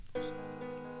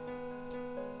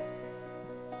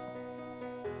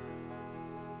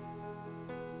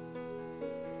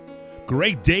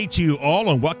Great day to you all,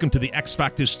 and welcome to the X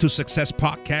Factors to Success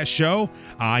podcast show.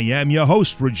 I am your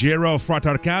host, Ruggero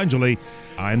Fratarcangeli.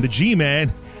 I'm the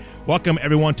G-Man. Welcome,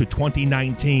 everyone, to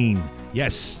 2019.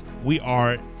 Yes, we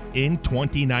are in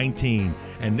 2019,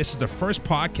 and this is the first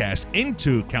podcast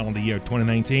into calendar year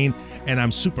 2019, and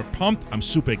I'm super pumped. I'm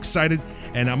super excited,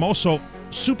 and I'm also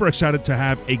super excited to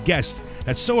have a guest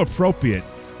that's so appropriate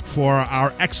for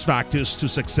our X Factors to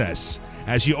Success.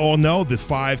 As you all know, the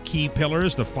 5 key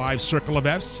pillars, the 5 circle of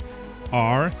F's,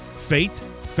 are faith,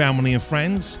 family and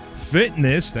friends,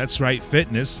 fitness, that's right,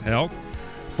 fitness, health,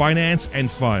 finance, and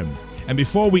fun. And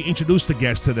before we introduce the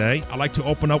guest today, I'd like to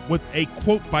open up with a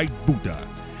quote by Buddha.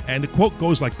 And the quote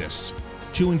goes like this: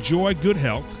 to enjoy good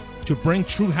health, to bring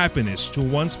true happiness to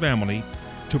one's family,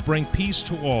 to bring peace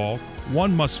to all,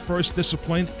 one must first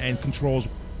discipline and control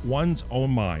one's own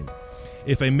mind.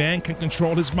 If a man can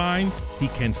control his mind, he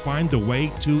can find the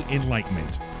way to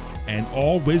enlightenment, and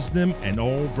all wisdom and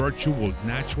all virtue will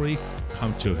naturally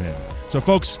come to him. So,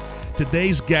 folks,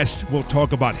 today's guest will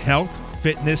talk about health,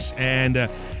 fitness, and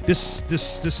this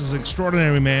is an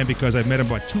extraordinary man because I met him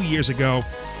about 2 years ago,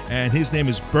 and his name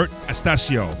is Bert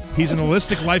Astacio. He's an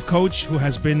holistic life coach who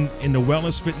has been in the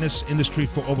wellness fitness industry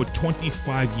for over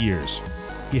 25 years.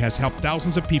 He has helped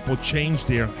thousands of people change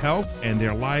their health and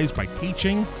their lives by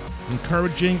teaching,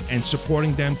 encouraging, and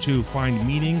supporting them to find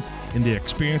meaning in their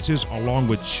experiences, along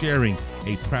with sharing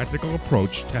a practical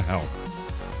approach to health.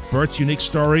 Bert's unique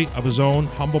story of his own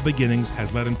humble beginnings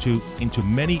has led him into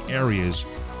many areas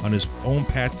on his own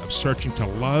path of searching to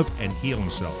love and heal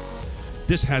himself.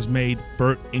 This has made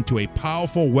Bert into a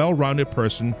powerful, well-rounded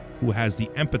person who has the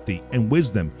empathy and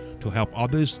wisdom to help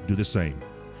others do the same.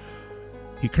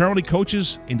 He currently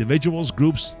coaches individuals,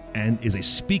 groups, and is a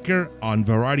speaker on a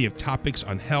variety of topics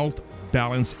on health,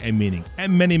 balance, and meaning,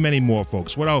 and many, many more,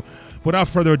 folks. Without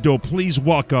further ado, please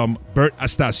welcome Bert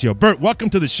Astacio. Bert, welcome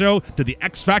to the show, to the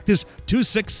X Factors to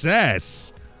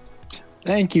Success.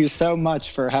 Thank you so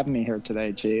much for having me here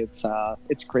today, G.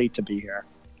 It's great to be here.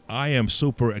 I am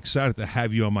super excited to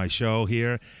have you on my show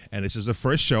here, and this is the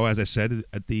first show, as I said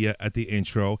at the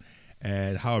intro.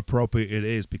 And how appropriate it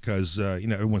is because,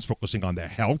 everyone's focusing on their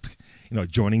health,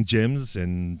 joining gyms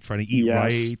and trying to eat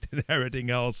right and everything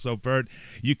else. So, Bert,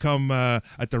 you come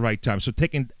at the right time. So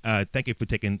thank you for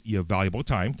taking your valuable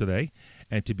time today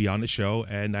and to be on the show.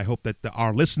 And I hope that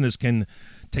our listeners can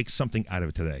take something out of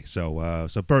it today. So,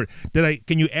 Bert,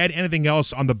 can you add anything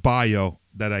else on the bio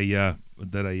that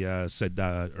I said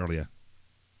earlier?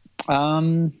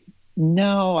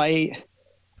 No,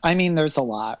 I mean, there's a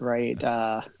lot, right,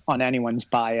 on anyone's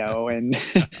bio, and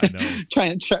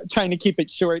trying to keep it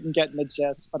short and getting the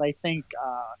gist. But I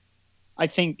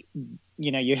think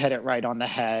you hit it right on the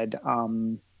head.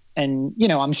 And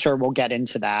I'm sure we'll get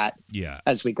into that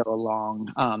as we go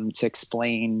along to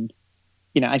explain.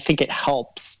 I think it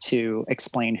helps to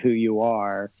explain who you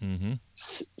are,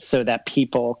 so that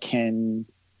people can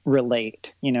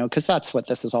relate. Because that's what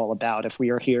this is all about. If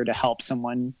we are here to help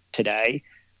someone today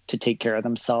to take care of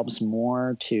themselves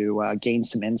more, to gain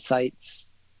some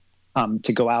insights,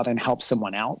 to go out and help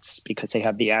someone else because they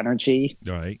have the energy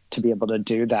to be able to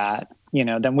do that,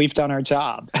 then we've done our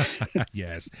job.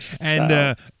 Yes.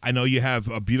 And I know you have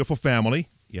a beautiful family.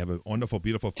 You have a wonderful,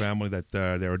 beautiful family that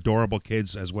they're adorable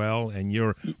kids as well. And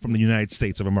you're from the United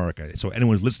States of America. So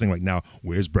anyone who's listening right now,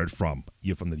 where's Bert from?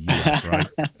 You're from the U.S., right?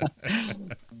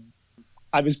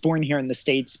 I was born here in the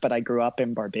States, but I grew up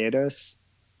in Barbados.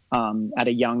 At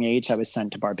a young age, I was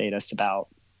sent to Barbados about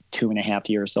 2.5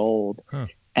 years old. Huh.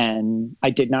 And I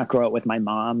did not grow up with my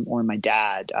mom or my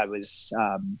dad. I was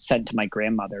sent to my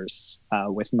grandmother's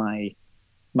with my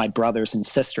brothers and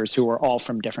sisters who were all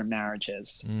from different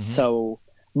marriages. Mm-hmm. So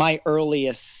my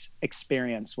earliest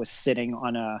experience was sitting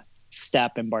on a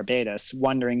step in Barbados,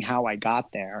 wondering how I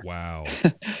got there. Wow.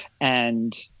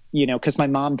 And, because my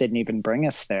mom didn't even bring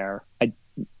us there. I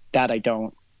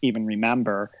don't even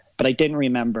remember. But I didn't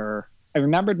remember. I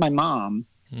remembered my mom,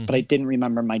 but I didn't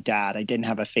remember my dad. I didn't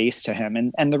have a face to him.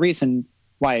 And the reason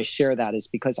why I share that is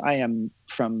because I am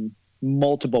from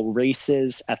multiple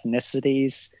races,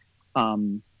 ethnicities.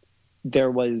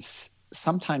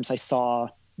 Sometimes I saw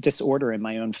disorder in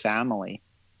my own family.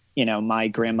 My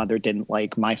grandmother didn't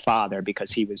like my father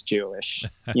because he was Jewish,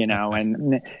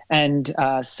 and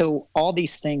so all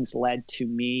these things led to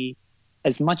me,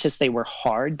 as much as they were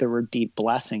hard, there were deep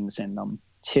blessings in them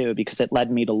too, because it led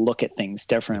me to look at things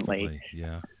differently.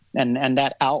 Yeah. And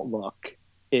that outlook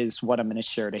is what I'm going to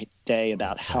share today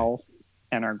about health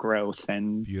and our growth.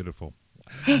 And beautiful.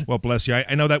 Well, bless you.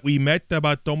 I know that we met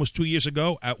about almost 2 years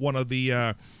ago at one of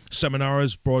the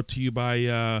seminars brought to you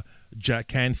by Jack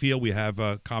Canfield. We have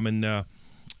a common,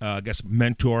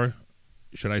 mentor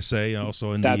should I say,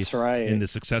 also in That's right. in the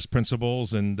success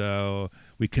principles, and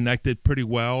we connected pretty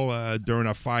well during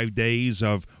our 5 days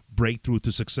of breakthrough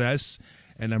to success.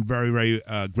 And I'm very, very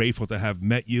grateful to have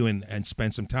met you and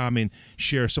spend some time and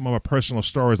share some of our personal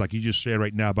stories, like you just shared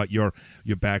right now about your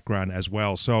background as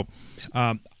well. So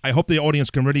I hope the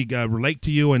audience can really relate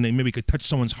to you, and maybe could touch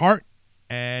someone's heart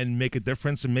and make a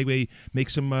difference, and maybe make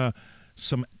some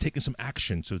taking some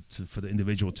action for the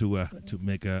individual to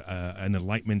make an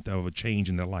enlightenment of a change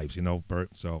in their lives.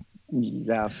 Bert. So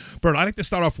yes, Bert, I like to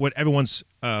start off with everyone's.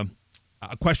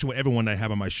 A question with everyone I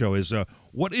have on my show is,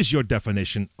 what is your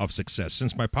definition of success?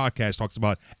 Since my podcast talks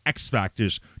about X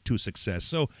factors to success.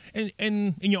 So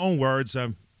in your own words,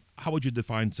 how would you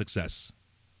define success?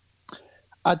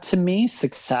 To me,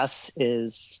 success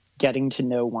is getting to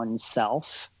know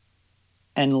oneself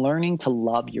and learning to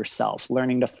love yourself,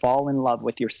 learning to fall in love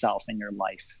with yourself in your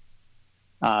life.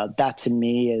 That to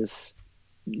me is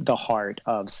the heart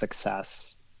of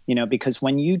success, because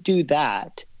when you do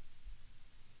that,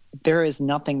 there is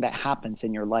nothing that happens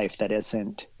in your life that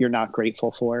you're not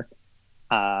grateful for.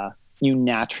 You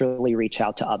naturally reach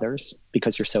out to others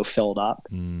because you're so filled up,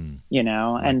 and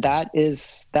that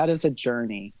is a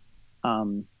journey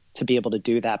to be able to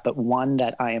do that, but one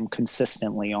that I am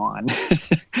consistently on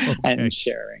and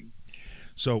sharing.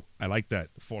 So I like that,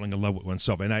 falling in love with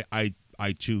oneself. And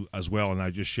I too as well. And I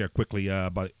just share quickly,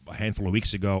 about a handful of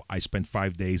weeks ago, I spent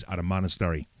 5 days at a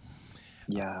monastery.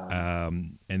 Yeah.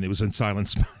 And it was in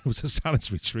silence. It was a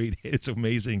silence retreat. It's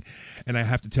amazing. And I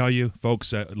have to tell you,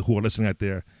 folks who are listening out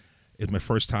there, it's my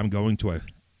first time going to a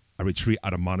retreat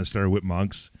at a monastery with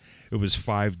monks. It was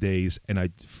 5 days, and I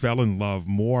fell in love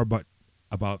more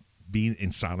about being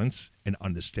in silence and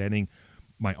understanding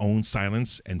my own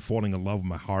silence and falling in love with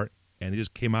my heart. And it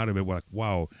just came out of it like,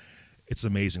 wow, it's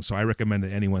amazing. So I recommend it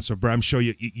to anyone. So, Bert, I'm sure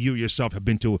you yourself have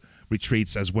been to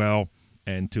retreats as well,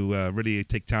 and to really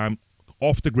take time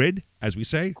off the grid, as we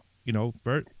say,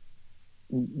 Bert?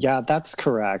 Yeah, that's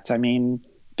correct. I mean,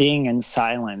 being in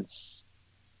silence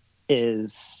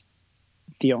is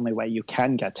the only way you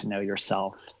can get to know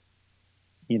yourself,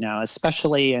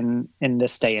 especially in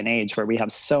this day and age where we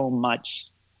have so much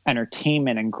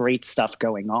entertainment and great stuff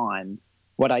going on.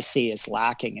 What I see is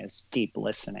lacking is deep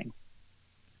listening,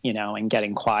 and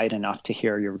getting quiet enough to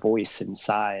hear your voice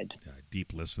inside. Yeah,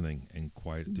 deep listening and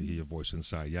quiet to hear your voice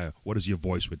inside. Yeah. What is your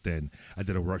voice within? I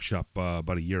did a workshop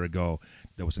about a year ago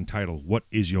that was entitled, What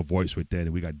is Your Voice Within?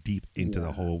 And we got deep into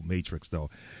the whole matrix, though.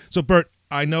 So, Bert,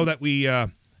 I know that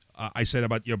I said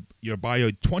about your bio,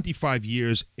 25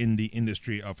 years in the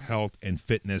industry of health and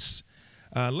fitness.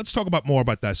 Let's talk more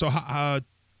about that. So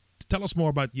tell us more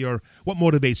about what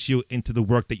motivates you into the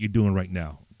work that you're doing right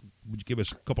now. Would you give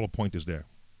us a couple of pointers there?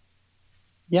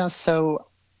 Yeah, so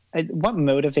what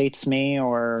motivates me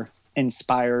or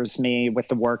inspires me with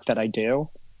the work that I do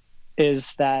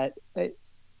is that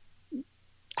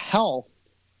health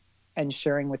and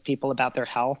sharing with people about their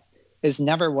health is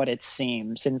never what it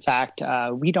seems. In fact,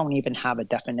 we don't even have a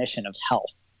definition of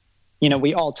health.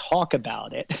 We all talk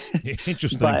about it.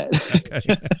 Interesting.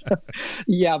 But,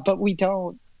 yeah, but we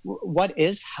don't. What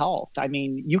is health? I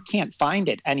mean, you can't find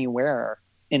it anywhere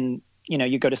in,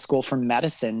 you go to school for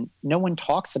medicine. No one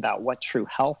talks about what true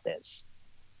health is.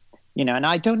 And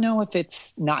I don't know if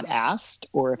it's not asked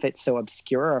or if it's so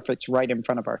obscure or if it's right in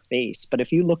front of our face. But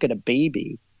if you look at a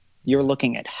baby, you're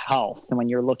looking at health. And when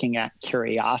you're looking at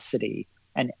curiosity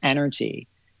and energy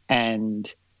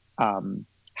and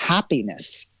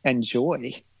happiness and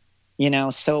joy,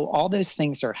 so all those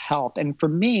things are health. And for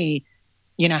me,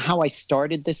 how I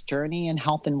started this journey in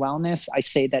health and wellness, I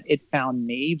say that it found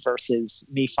me versus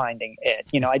me finding it.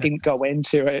 I didn't go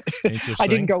into it. I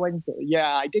didn't go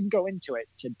into it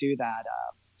to do that,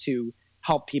 to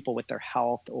help people with their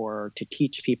health or to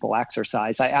teach people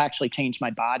exercise. I actually changed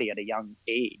my body at a young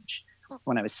age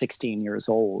when I was 16 years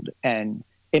old. And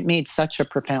it made such a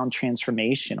profound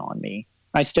transformation on me.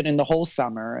 I stood in the whole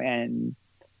summer and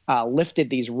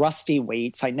lifted these rusty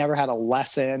weights. I never had a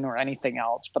lesson or anything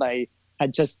else, but I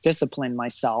had just disciplined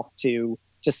myself to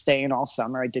just stay in all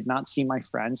summer. I did not see my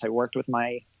friends. I worked with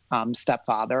my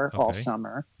stepfather all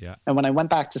summer. Yeah. And when I went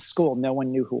back to school, no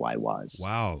one knew who I was.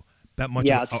 Wow. That much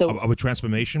of a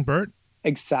transformation, Bert?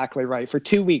 Exactly right. For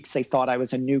 2 weeks, they thought I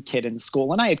was a new kid in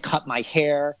school. And I had cut my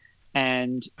hair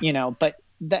and, but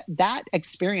that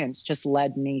experience just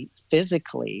led me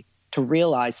physically to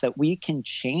realize that we can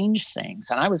change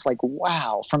things. And I was like,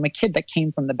 wow, from a kid that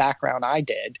came from the background I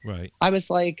did, right. I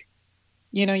was like,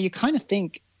 you kind of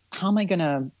think, how am I going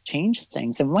to change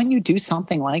things? And when you do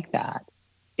something like that,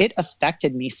 it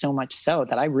affected me so much so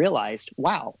that I realized,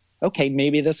 wow, okay,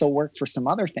 maybe this will work for some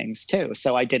other things too.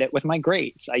 So I did it with my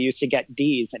grades. I used to get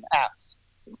D's and F's.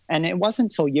 And it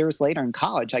wasn't until years later in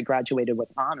college, I graduated with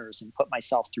honors and put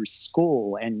myself through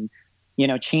school and,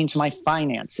 changed my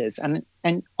finances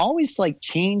and always like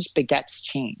change begets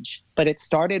change. But it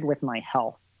started with my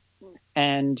health.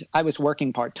 And I was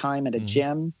working part-time at a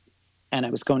gym, and I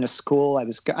was going to school. I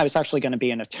was actually going to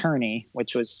be an attorney,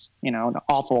 which was, an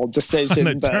awful decision.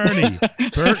 An attorney.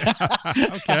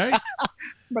 Okay.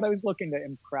 But I was looking to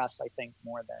impress, I think,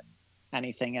 more than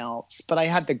anything else. But I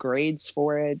had the grades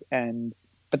for it.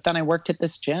 But then I worked at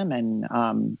this gym, and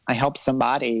I helped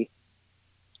somebody.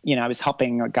 I was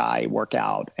helping a guy work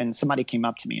out, and somebody came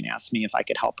up to me and asked me if I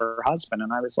could help her husband.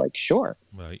 And I was like, sure,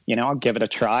 right. I'll give it a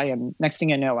try. And next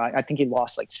thing I know, I think he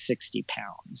lost like 60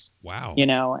 pounds. Wow.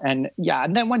 And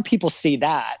then when people see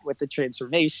that with the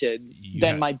transformation,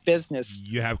 my business.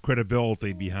 You have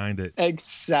credibility behind it.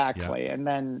 Exactly. Yeah. And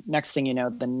then next thing you know,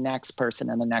 the next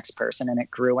person and the next person, and it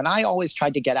grew. And I always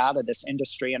tried to get out of this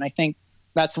industry. And I think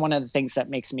that's one of the things that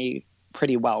makes me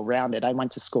pretty well-rounded. I went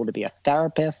to school to be a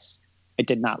therapist. I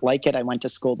did not like it. I went to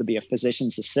school to be a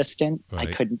physician's assistant. Right.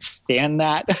 I couldn't stand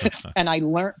that. And I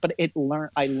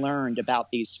learned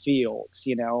about these fields,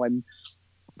 and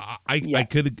I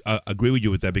could agree with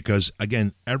you with that, because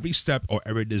again, every step or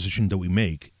every decision that we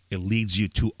make, it leads you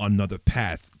to another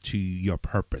path to your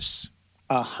purpose.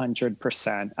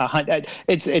 100%.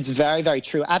 It's very, very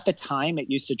true. At the time, it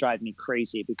used to drive me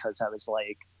crazy because I was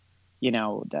like,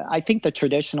 I think the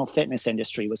traditional fitness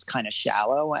industry was kind of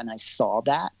shallow, and I saw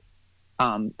that.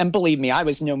 And believe me, I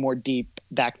was no more deep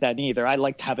back then either. I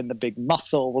liked having the big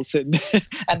muscles and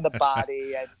the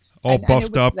body and all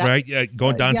buffed up, right? Yeah,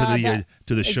 going down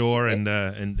to the shore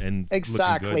and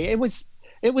exactly. It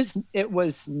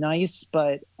was nice,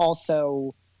 but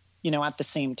also, at the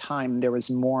same time there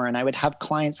was more. And I would have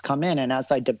clients come in, and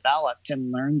as I developed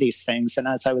and learned these things, and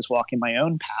as I was walking my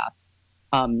own path,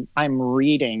 I'm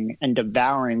reading and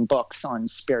devouring books on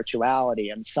spirituality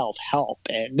and self-help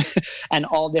and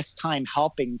all this time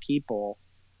helping people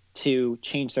to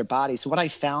change their bodies. What I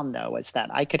found, though, is that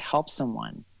I could help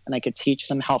someone and I could teach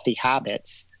them healthy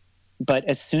habits. But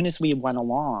as soon as we went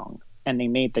along and they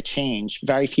made the change,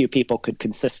 very few people could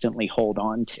consistently hold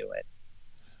on to it.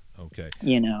 Okay.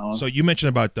 So you mentioned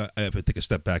about, if I take a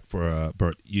step back for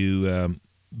Bert,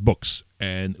 books.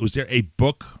 And was there a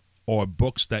book or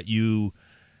books that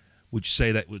would you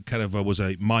say that kind of was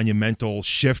a monumental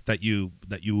shift that you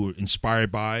were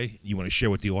inspired by, you want to share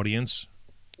with the audience?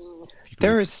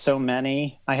 There are so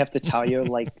many, I have to tell you,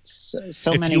 like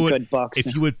so many good books.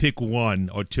 If you would pick one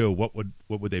or two, what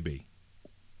would they be?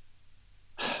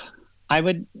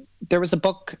 There was a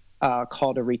book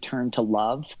called A Return to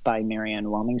Love by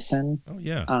Marianne Williamson. Oh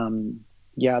yeah.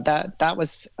 That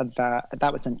was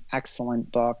an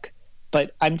excellent book.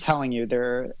 But I'm telling you,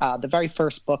 the very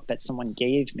first book that someone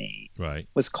gave me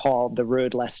was called The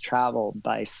Road Less Traveled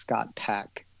by Scott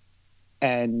Peck.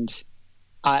 And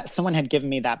someone had given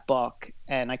me that book,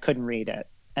 and I couldn't read it.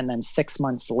 And then 6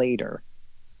 months later,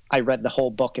 I read the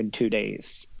whole book in 2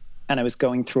 days. And I was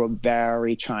going through a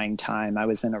very trying time. I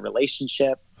was in a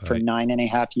relationship for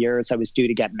 9.5 years. I was due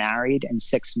to get married in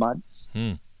 6 months.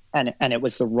 And it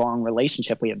was the wrong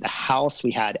relationship. We had the house,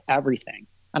 we had everything.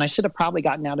 And I should have probably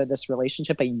gotten out of this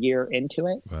relationship a year into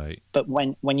it. Right. But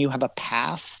when you have a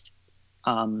past,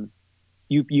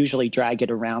 you usually drag it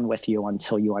around with you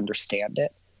until you understand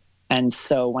it. And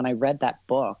so when I read that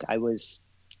book, I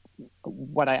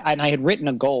had written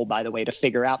a goal, by the way, to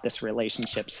figure out this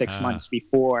relationship 6 months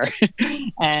before.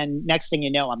 And next thing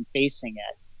you know, I'm facing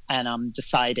it and I'm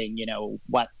deciding,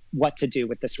 what to do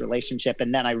with this relationship.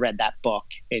 And then I read that book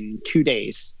in 2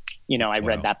 days.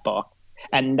 Read that book.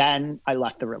 And then I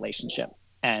left the relationship.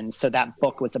 And so that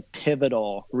book was a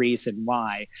pivotal reason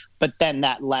why. But then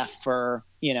that left for,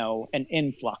 an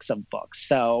influx of books.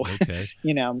 So,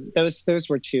 those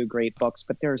were two great books,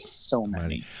 but there's so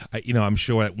many. I'm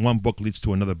sure that one book leads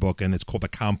to another book, and it's called the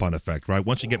compound effect, right?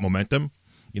 Once you get momentum,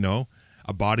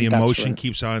 a body in motion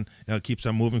keeps on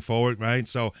moving forward, right?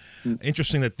 So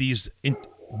interesting that these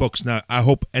books. Now, I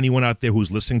hope anyone out there who's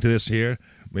listening to this here,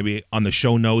 maybe on the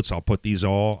show notes, I'll put these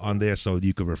all on there so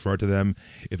you can refer to them.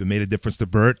 If it made a difference to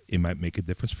Bert, it might make a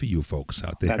difference for you folks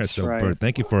out there. That's so, right. Bert,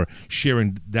 thank you for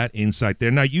sharing that insight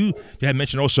there. Now, you had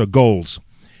mentioned also goals.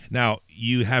 Now,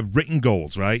 you have written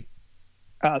goals, right?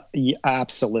 Yeah,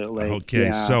 absolutely. Okay,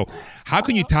 yeah. So how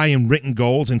can you tie in written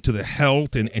goals into the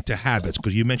health and into habits?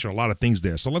 Because you mentioned a lot of things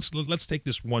there. So let's take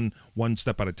this one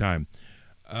step at a time.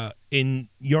 In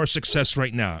your success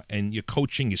right now, and you're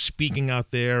coaching, you're speaking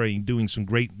out there, and you're doing some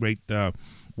great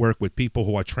work with people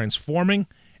who are transforming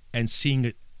and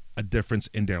seeing a difference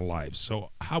in their lives.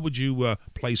 So how would you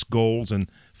place goals and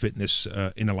fitness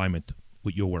in alignment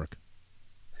with your work?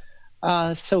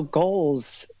 So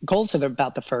goals are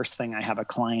about the first thing I have a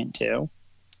client do,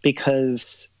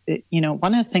 because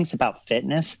one of the things about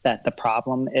fitness that the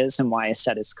problem is, and why I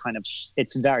said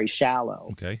it's very shallow,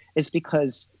 okay, is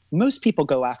because most people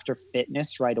go after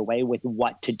fitness right away with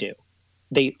what to do.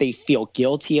 They feel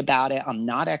guilty about it. I'm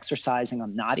not exercising.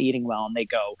 I'm not eating well. And they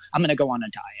go, I'm going to go on a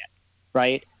diet,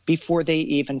 right? Before they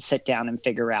even sit down and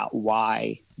figure out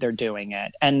why they're doing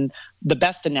it. And the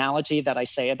best analogy that I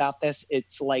say about this,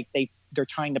 it's like they're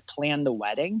trying to plan the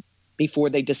wedding before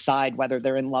they decide whether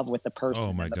they're in love with the person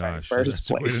in the very first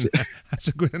place. That's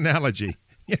a good analogy.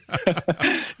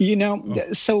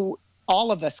 Yeah. So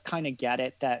all of us kind of get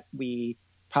it that we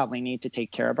probably need to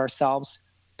take care of ourselves.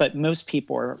 But most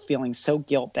people are feeling so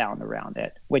guilt-bound around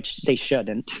it, which they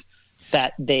shouldn't,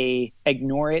 that they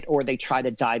ignore it or they try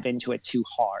to dive into it too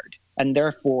hard. And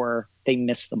therefore, they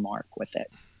miss the mark with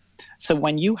it. So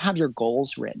when you have your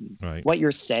goals written, right, what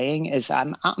you're saying is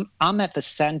I'm at the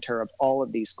center of all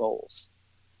of these goals,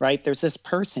 right? There's this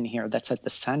person here that's at the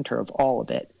center of all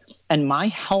of it. And my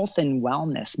health and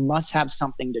wellness must have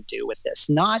something to do with this,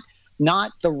 not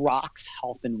the rock's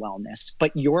health and wellness,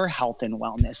 but your health and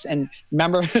wellness. And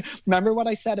remember what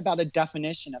I said about a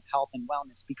definition of health and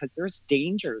wellness, because there's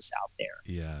dangers out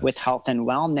there with health and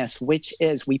wellness, which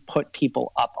is we put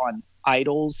people up on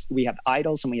idols. We have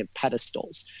idols and we have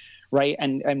pedestals, right?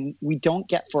 And we don't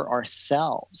get for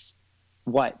ourselves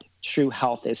what true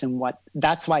health is, and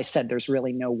that's why I said there's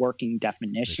really no working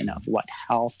definition of what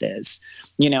health is.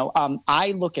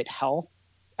 I look at health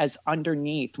as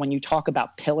underneath. When you talk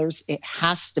about pillars, it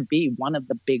has to be one of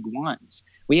the big ones.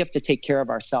 We have to take care of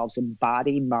ourselves in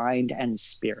body, mind, and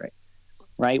spirit,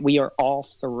 right? We are all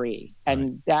three.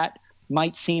 And that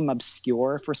might seem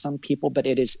obscure for some people, but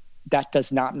that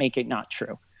does not make it not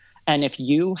true. And if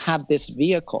you have this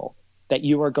vehicle that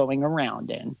you are going around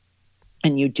in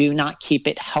and you do not keep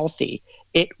it healthy,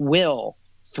 it will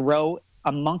throw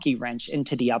a monkey wrench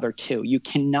into the other two. You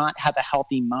cannot have a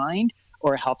healthy mind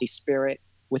or a healthy spirit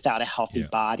without a healthy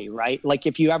body, right? Like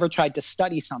if you ever tried to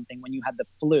study something when you had the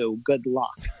flu, good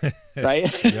luck,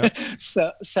 right?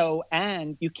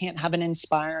 And you can't have an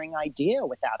inspiring idea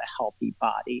without a healthy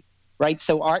body, right?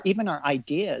 So even our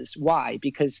ideas, why?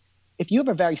 Because if you have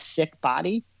a very sick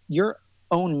body, your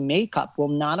own makeup will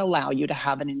not allow you to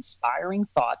have an inspiring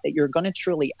thought that you're going to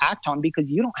truly act on, because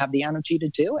you don't have the energy to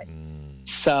do it.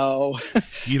 So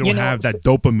you don't have that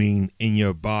dopamine in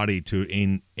your body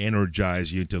to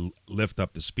energize you, to lift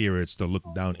up the spirits, to look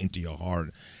down into your heart,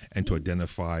 and to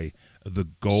identify the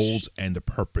goals and the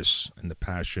purpose and the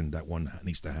passion that one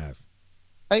needs to have.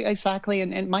 Exactly.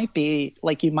 And it might be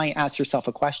like, you might ask yourself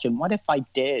a question: what if I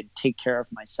did take care of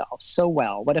myself so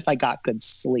well? What if I got good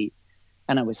sleep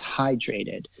and I was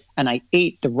hydrated and I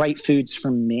ate the right foods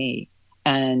for me,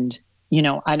 and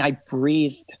and I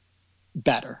breathed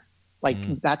better?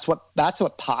 Like that's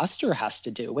what posture has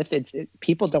to do with it.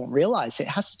 People don't realize it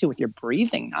has to do with your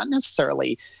breathing, not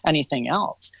necessarily anything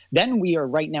else. Then we are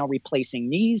right now replacing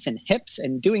knees and hips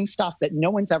and doing stuff that no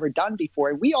one's ever done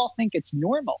before. We all think it's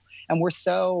normal, and we're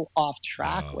so off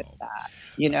track with that.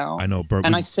 I know, Bert.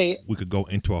 And we could go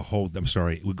into a whole. I'm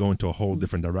sorry, we go into a whole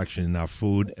different direction in our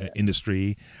food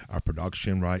industry, our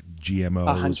production, right?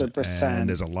 GMOs, 100%. And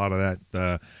there's a lot of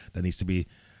that that needs to be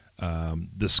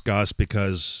discussed,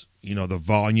 because the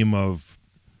volume of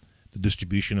the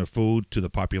distribution of food to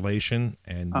the population,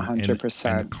 and 100%.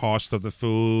 and the cost of the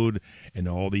food, and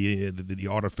all the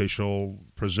artificial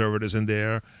preservatives in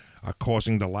there are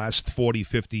causing the last 40,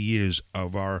 50 years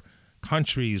of our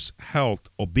country's health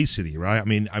obesity, right? I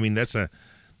mean that's a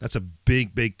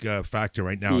big factor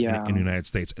right now in the United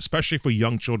States, especially for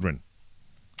young children.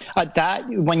 That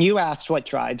when you asked what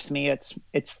drives me,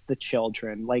 it's the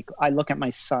children. Like I look at my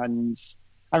sons.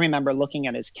 I remember looking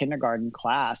at his kindergarten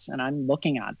class, and I'm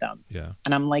looking at them,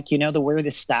 and I'm like, the where the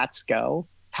stats go,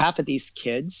 half of these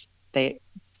kids,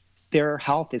 their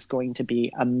health is going to be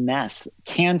a mess.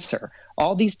 Cancer,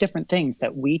 all these different things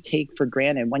that we take for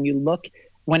granted. When you look,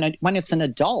 when it's an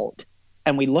adult,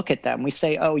 and we look at them, we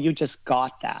say, "Oh, you just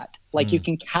got that. Like you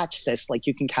can catch this, like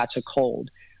you can catch a cold."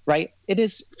 Right? It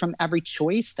is from every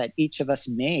choice that each of us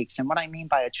makes. And what I mean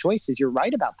by a choice is, you're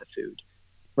right about the food,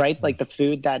 right? Like the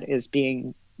food that is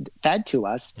being fed to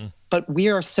us, but we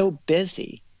are so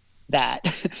busy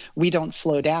that we don't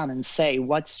slow down and say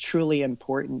what's truly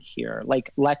important here.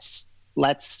 Like let's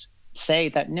say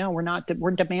that no,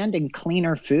 we're demanding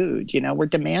cleaner food, we're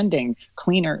demanding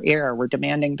cleaner air, we're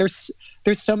demanding there's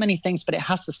so many things, but it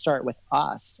has to start with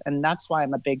us. And that's why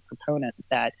I'm a big proponent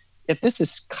that if this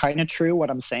is kind of true, what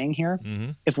I'm saying here,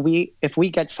 if we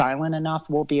get silent enough,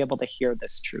 we'll be able to hear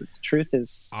this truth. Truth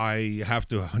is. I have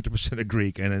to 100%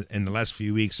 agree. And in the last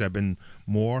few weeks, I've been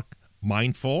more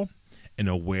mindful and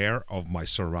aware of my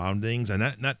surroundings, and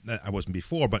not that I wasn't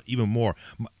before, but even more.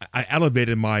 I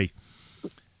elevated my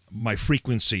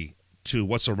frequency to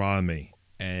what's around me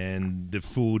and the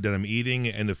food that I'm eating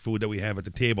and the food that we have at the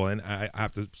table. And I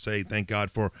have to say, thank God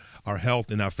for our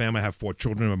health in our family. I have 4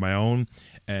 children of my own,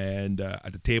 and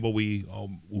at the table we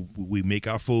make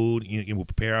our food. We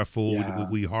prepare our food. Yeah.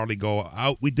 We hardly go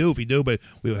out. We do if we do, but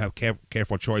we have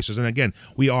careful choices. And again,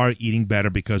 we are eating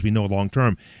better because we know long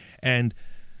term. And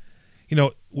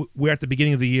we're at the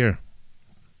beginning of the year.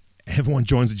 Everyone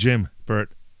joins the gym,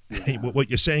 Bert. Yeah. What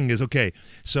you're saying is, okay,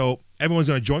 so everyone's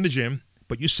going to join the gym,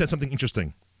 but you said something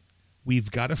interesting. We've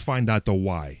got to find out the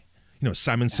why.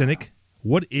 Simon Sinek,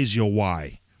 what is your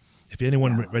why? If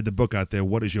anyone read the book out there,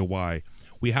 what is your why?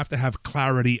 We have to have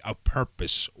clarity of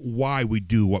purpose, why we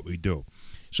do what we do.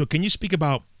 So can you speak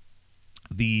about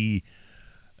the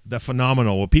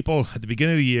phenomenal where people at the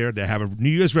beginning of the year, they have a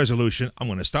New Year's resolution. I'm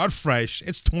going to start fresh.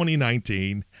 It's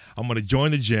 2019. I'm going to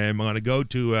join the gym. I'm going to go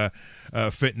to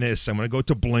fitness. I'm going to go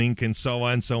to Blink and so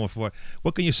on and so forth.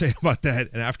 What can you say about that?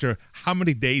 And after how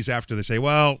many days after they say,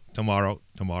 well, tomorrow,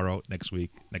 next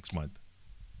week, next month?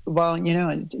 Well,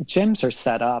 gyms are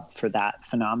set up for that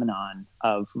phenomenon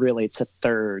of really it's a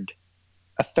third,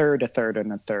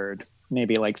 and a third,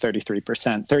 maybe like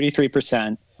 33%.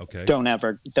 33%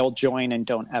 they'll join and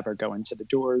don't ever go into the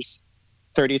doors.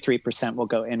 33% will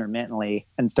go intermittently,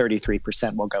 and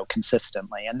 33% will go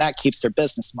consistently. And that keeps their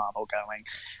business model going.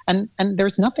 And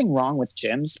there's nothing wrong with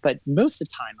gyms, but most of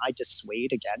the time I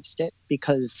dissuade against it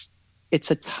because it's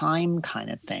a time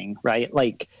kind of thing, right?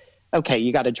 Like, okay,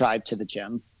 you got to drive to the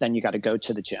gym, then you got to go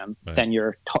to the gym, right. Then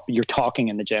you're talking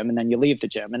in the gym, and then you leave the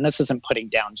gym. And this isn't putting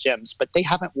down gyms, but they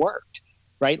haven't worked,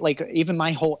 right? Like even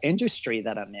my whole industry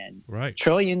that I'm in, right.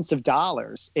 Trillions of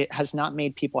dollars, it has not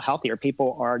made people healthier.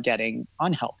 People are getting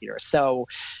unhealthier. So,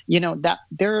 that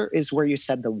there is where you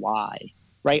said the why,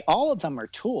 right? All of them are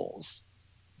tools,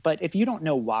 but if you don't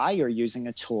know why you're using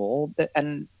a tool,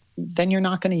 and then you're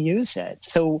not going to use it.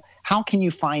 So how can you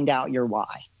find out your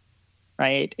why?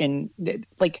 Right. And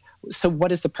so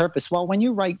what is the purpose? Well, when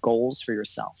you write goals for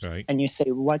yourself right. and you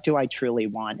say, what do I truly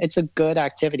want? It's a good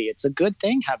activity. It's a good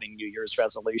thing having New Year's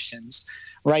resolutions.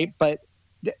 Right. But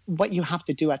what you have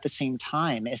to do at the same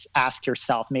time is ask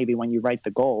yourself, maybe when you write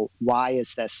the goal, why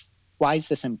is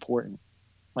this important?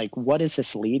 Like, what is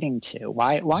this leading to?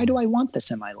 Why do I want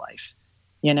this in my life?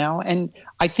 And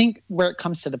I think where it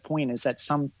comes to the point is that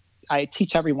I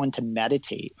teach everyone to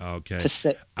meditate. Okay. To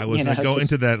sit. I was going to go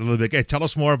into that a little bit. Hey, tell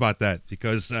us more about that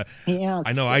because I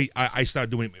know I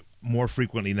started doing it more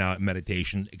frequently now,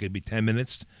 meditation. It could be 10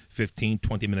 minutes, 15,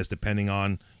 20 minutes, depending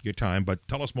on your time. But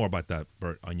tell us more about that,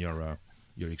 Bert, on your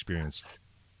experience.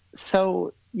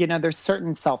 So, there's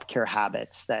certain self-care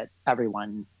habits that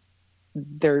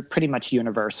they're pretty much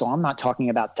universal. I'm not talking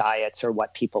about diets or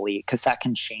what people eat because that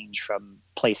can change from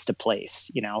place to place.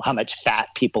 How much fat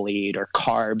people eat or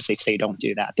carbs, they say don't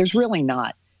do that. There's really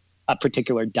not a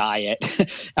particular diet.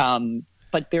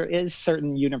 But there is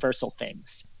certain universal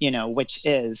things, which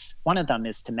is one of them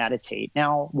is to meditate.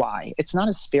 Now, why? It's not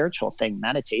a spiritual thing.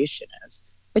 Meditation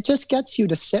is. It just gets you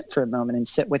to sit for a moment and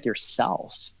sit with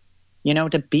yourself.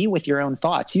 To be with your own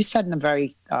thoughts. You said in the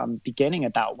very beginning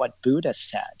about what Buddha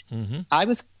said.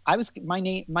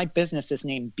 Mm-hmm. My business is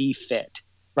named Be Fit,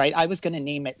 right? I was going to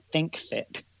name it Think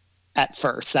Fit at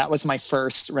first. That was my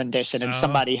first rendition. And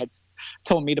somebody had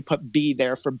told me to put B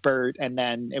there for Bert. And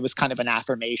then it was kind of an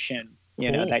affirmation,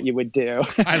 that you would do.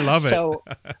 I love it. So,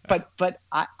 but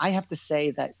I have to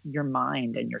say that your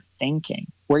mind and your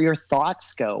thinking, where your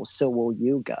thoughts go, so will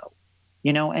you go.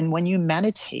 And when you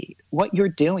meditate, what you're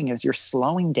doing is you're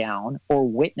slowing down or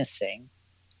witnessing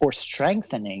or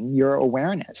strengthening your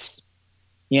awareness,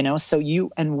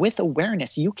 and with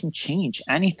awareness, you can change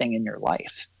anything in your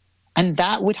life. And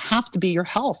that would have to be your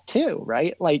health too,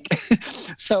 right?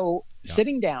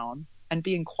 Sitting down and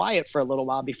being quiet for a little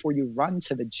while before you run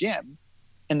to the gym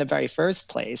in the very first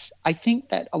place. I think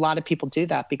that a lot of people do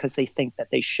that because they think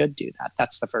that they should do that.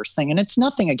 That's the first thing. And it's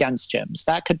nothing against gyms.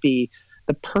 That could be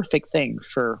the perfect thing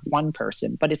for one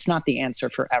person, but it's not the answer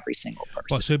for every single person.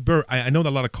 Well, so Bert, I know that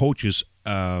a lot of coaches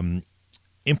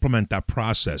implement that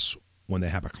process when they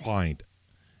have a client.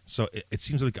 So it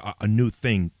seems like a new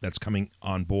thing that's coming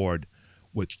on board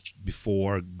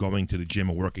before going to the gym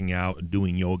or working out and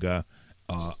doing yoga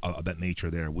of that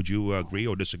nature there. Would you agree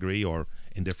or disagree or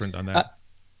indifferent on that?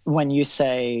 When you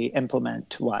say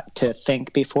implement what? To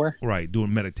think before? Right,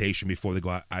 doing meditation before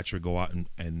they actually go out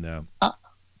and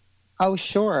Oh,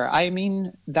 sure. I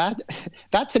mean, that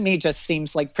to me just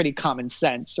seems like pretty common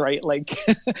sense, right? Like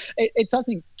it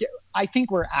doesn't I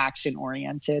think we're action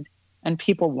oriented and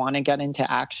people want to get into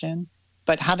action,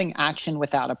 but having action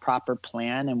without a proper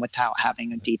plan and without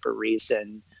having a deeper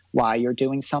reason why you're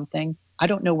doing something, I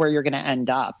don't know where you're going to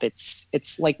end up.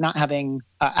 It's like not having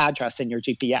an address in your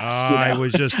GPS, you I know?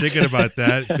 was just thinking about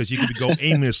that because you could go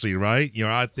aimlessly, right? You're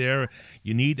out there.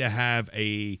 You need to have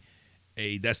a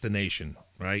destination,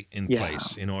 right, in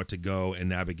place in order to go and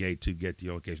navigate to get the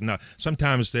location. Now,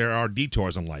 sometimes there are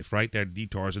detours in life, right? There are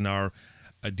detours in our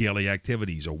daily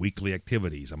activities or weekly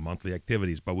activities or monthly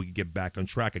activities, but we can get back on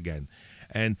track again.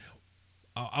 And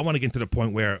I want to get to the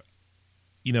point where,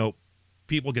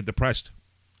 people get depressed.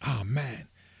 Oh, man,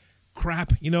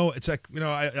 crap. It's like,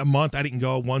 a month I didn't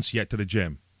go once yet to the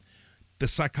gym. The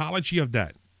psychology of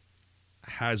that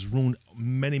has ruined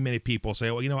many, many people. Say,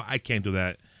 well, I can't do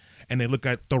that. And they look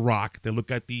at The Rock. They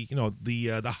look at the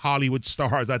Hollywood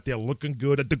stars out there looking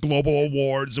good at the global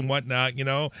awards and whatnot, and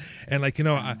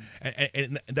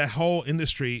and that whole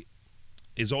industry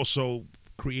is also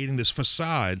creating this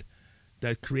facade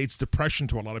that creates depression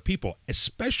to a lot of people,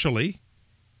 especially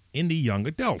in the young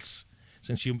adults.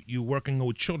 Since you're working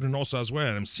with children also as well,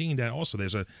 and I'm seeing that also.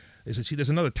 There's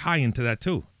another tie into that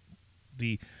too.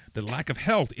 The lack of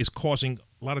health is causing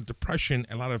a lot of depression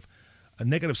and a lot of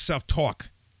negative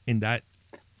self-talk in that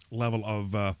level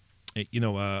of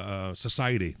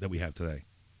society that we have today.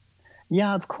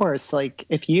 Yeah, of course. Like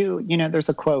if there's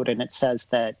a quote and it says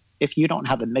that if you don't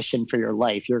have a mission for your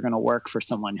life, you're going to work for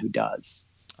someone who does.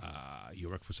 You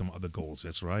work for some other goals.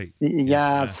 That's right.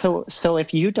 Yeah. So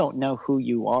if you don't know who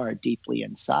you are deeply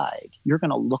inside, you're going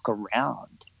to look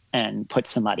around and put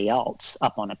somebody else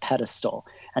up on a pedestal.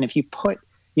 And if you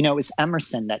it was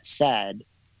Emerson that said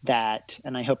that,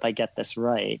 and I hope I get this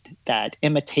right, that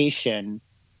imitation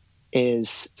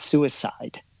is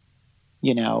suicide.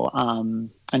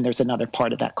 And there's another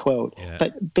part of that quote. Yeah.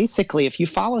 But basically, if you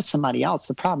follow somebody else,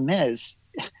 the problem is,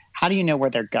 how do you know where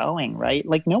they're going, right?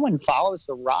 Like no one follows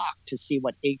The Rock to see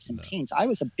what aches and pains. I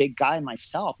was a big guy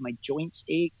myself. My joints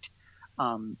ached,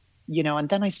 and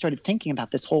then I started thinking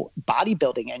about this whole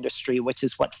bodybuilding industry, which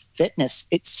is what fitness,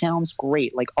 it sounds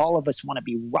great. Like all of us want to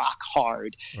be rock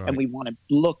hard and we want to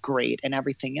look great and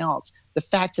everything else. The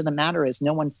fact of the matter is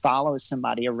no one follows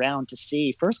somebody around to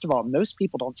see, first of all, most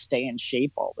people don't stay in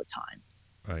shape all the time.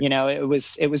 Right.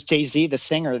 It was Jay-Z, the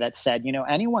singer, that said,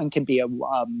 anyone can be a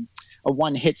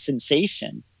one-hit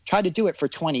sensation. Try to do it for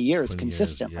 20 years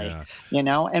consistently,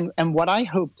 and what I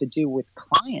hope to do with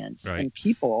clients and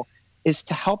people is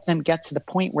to help them get to the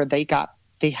point where they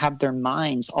have their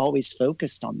minds always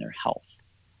focused on their health,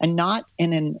 and not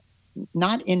in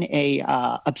a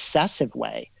obsessive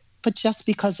way, but just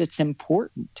because it's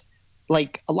important.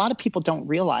 Like a lot of people don't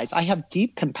realize, I have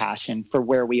deep compassion for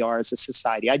where we are as a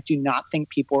society. I do not think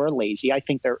people are lazy. I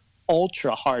think they're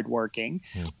ultra hardworking.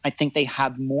 I think they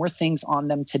have more things on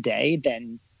them today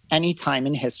than any time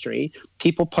in history.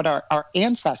 People put our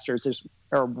ancestors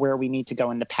are where we need to go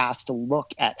in the past to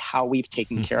look at how we've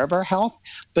taken care of our health,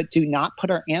 but do not put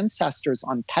our ancestors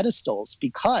on pedestals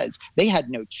because they had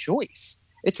no choice.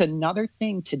 It's another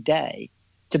thing today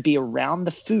to be around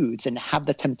the foods and have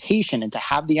the temptation and to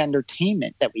have the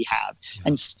entertainment that we have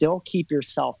and still keep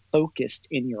yourself focused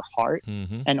in your heart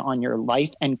and on your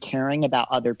life and caring about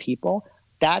other people.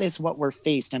 That is what we're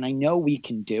faced. And I know we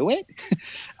can do it.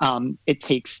 It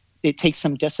takes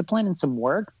some discipline and some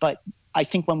work, but I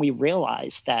think when we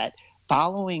realize that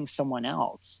following someone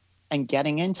else and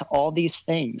getting into all these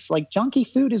things, like junky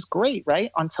food is great, right?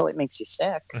 Until it makes you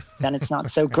sick, then it's not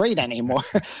so great anymore.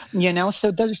 So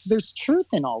there's truth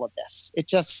in all of this.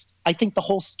 I think the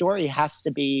whole story has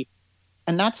to be,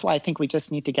 and that's why I think we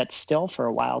just need to get still for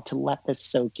a while to let this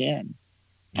soak in.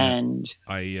 Yeah. And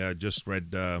I just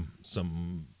read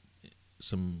some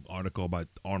article about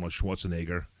Arnold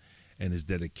Schwarzenegger and his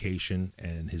dedication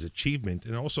and his achievement,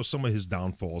 and also some of his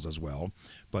downfalls as well.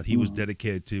 But he was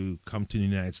dedicated to come to the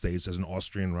United States as an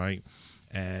Austrian, right?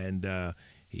 And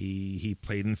he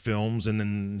played in films, and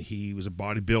then he was a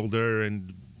bodybuilder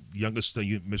and youngest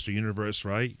Mr. Universe,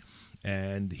 right?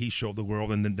 And he showed the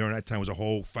world, and then during that time was a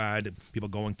whole fad, people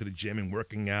going to the gym and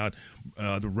working out,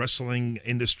 the wrestling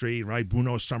industry, right?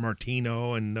 Bruno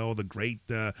Sammartino and all the great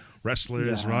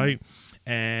wrestlers, right?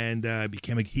 And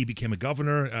he became a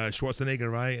governor,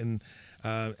 Schwarzenegger, right? And so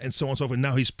on and so forth.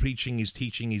 Now he's preaching, he's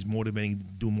teaching, he's motivating,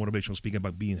 doing motivational speaking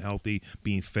about being healthy,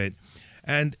 being fit.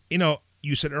 And,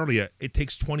 you said earlier, it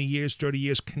takes 20 years, 30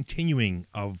 years continuing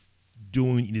of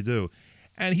doing what you do.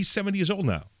 And he's 70 years old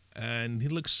now. And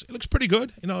it looks pretty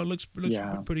good. It looks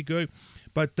pretty good.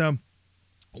 But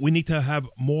we need to have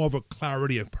more of a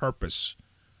clarity of purpose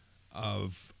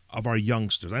of our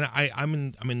youngsters. And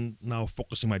I'm now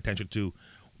focusing my attention to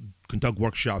conduct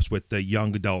workshops with the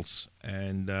young adults,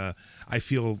 and I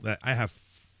feel that I have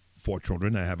 4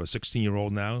 children. I have a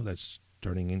 16-year-old now that's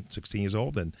turning in 16 years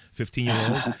old, and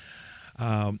 15-year-old,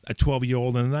 a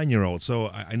 12-year-old, and a 9-year-old. So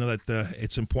I know that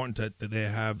it's important that they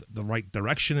have the right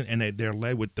direction, and they're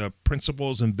led with the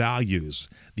principles and values,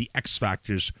 the X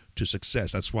factors to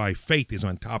success. That's why faith is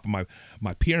on top of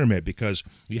my pyramid, because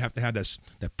you have to have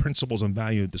that principles and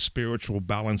value, the spiritual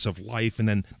balance of life, and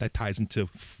then that ties into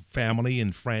family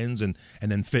and friends and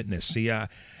then fitness. See,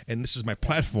 and this is my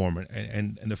platform,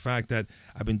 and the fact that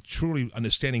I've been truly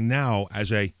understanding now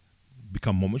as I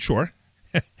become more mature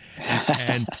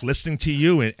and listening to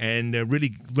you and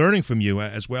really learning from you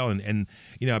as well. And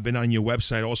I've been on your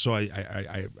website also.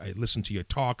 I listened to your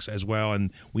talks as well,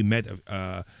 and we met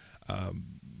a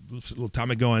little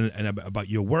time ago and about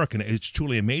your work, and it's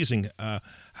truly amazing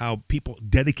how people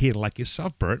dedicated like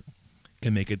yourself, Bert,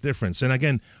 can make a difference. And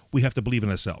again, we have to believe in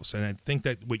ourselves. And I think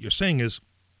that what you're saying is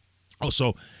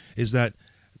that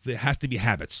there has to be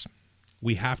habits.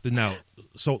 We have to know.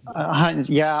 So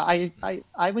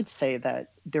I would say that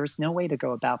there's no way to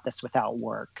go about this without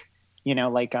work.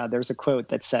 There's a quote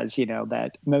that says,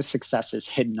 that most success is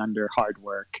hidden under hard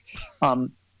work.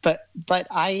 But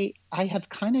I have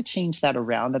kind of changed that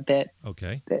around a bit.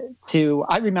 Okay.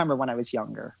 I remember when I was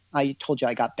younger, I told you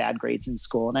I got bad grades in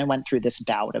school, and I went through this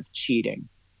bout of cheating.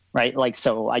 Right.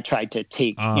 So I tried to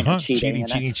take, cheating.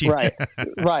 Right.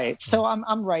 Right. So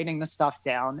I'm writing the stuff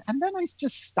down, and then I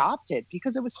just stopped it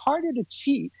because it was harder to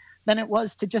cheat than it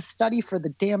was to just study for the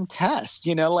damn test,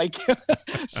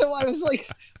 So I was like,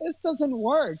 this doesn't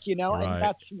work, Right. And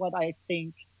that's what I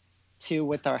think too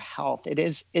with our health. It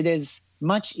is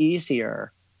much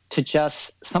easier to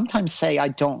just sometimes say, I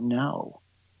don't know,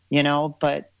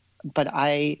 but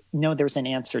I know there's an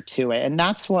answer to it. And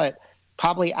that's what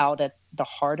probably out at the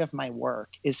heart of my work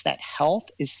is that health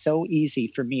is so easy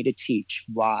for me to teach.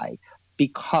 Why?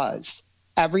 Because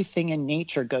everything in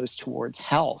nature goes towards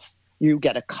health. You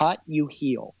get a cut, you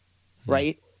heal,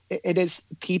 right? It is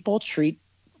people treat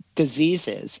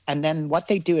diseases, and then what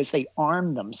they do is they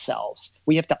arm themselves.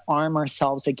 We have to arm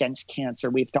ourselves against cancer.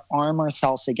 We have to arm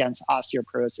ourselves against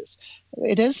osteoporosis.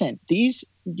 It isn't.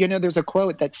 There's a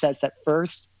quote that says that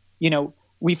first,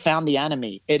 we found the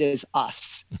enemy. It is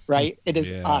us, right? It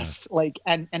is us.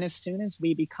 And as soon as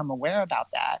we become aware about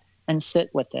that and sit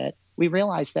with it, we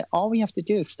realize that all we have to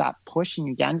do is stop pushing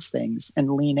against things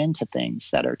and lean into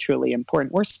things that are truly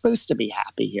important. We're supposed to be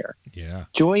happy here. Yeah.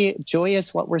 Joy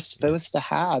is what we're supposed to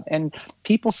have. And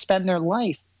people spend their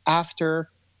life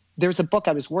after. There's a book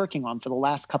I was working on for the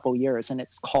last couple of years, and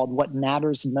it's called What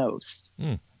Matters Most.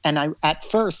 And at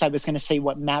first I was going to say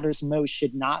what matters most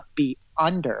should not be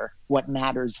under what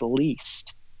matters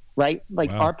least, right? Wow.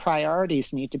 Our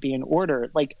priorities need to be in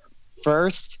order.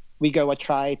 First we go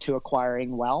try to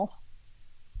acquiring wealth,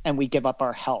 and we give up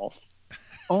our health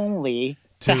only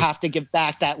to have to give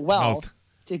back that wealth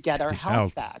to get our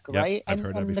health back, right? I've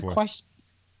heard that before.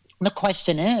 The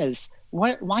question is,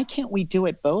 why can't we do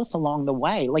it both along the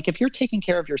way? If you're taking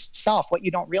care of yourself, what you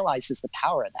don't realize is the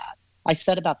power of that. I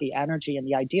said about the energy and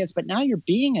the ideas, but now you're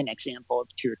being an example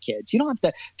to your kids. You don't have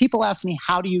to. People ask me,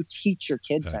 how do you teach your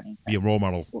kids anything? Be a role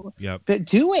model. Yeah. But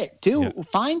do it.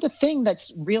 Find the thing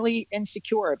that's really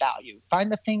insecure about you.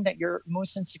 Find the thing that you're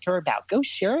most insecure about. Go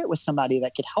share it with somebody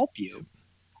that could help you.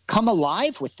 Come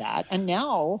alive with that. And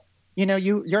now,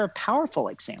 you're a powerful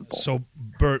example. So,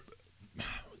 Bert,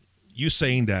 you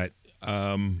saying that,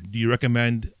 do you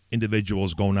recommend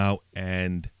individuals going out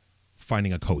and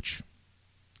finding a coach?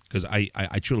 Because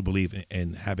I truly believe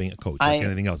in having a coach, like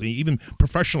anything else. Even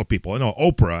professional people,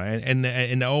 Oprah and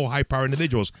the old high-power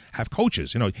individuals have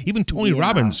coaches. Even Tony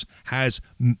Robbins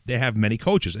they have many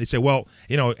coaches. They say, well,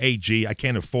 AG, I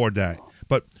can't afford that.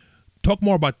 But talk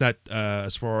more about that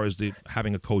as far as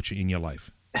having a coach in your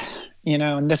life.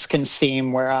 And this can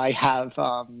seem where I have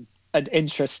an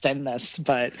interest in this,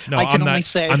 but no, I can only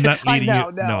say I'm not leading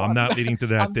No, I'm not leading to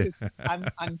that.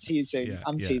 I'm teasing.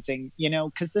 I'm teasing.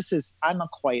 Because I'm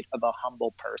quite of a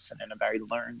humble person and a very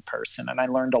learned person, and I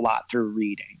learned a lot through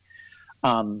reading.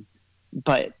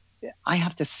 But I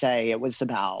have to say, it was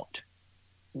about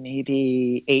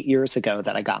maybe 8 years ago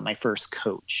that I got my first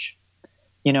coach.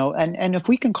 And if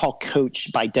we can call coach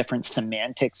by different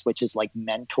semantics, which is like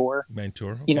mentor. Okay.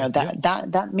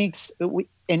 That makes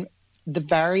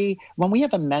when we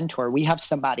have a mentor, we have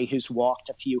somebody who's walked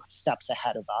a few steps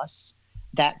ahead of us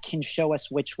that can show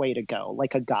us which way to go,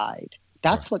 like a guide.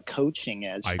 That's what coaching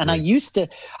is. And I used to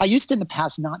in the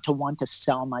past not to want to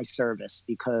sell my service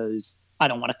because I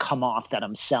don't want to come off that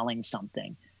I'm selling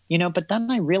something, but then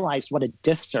I realized what a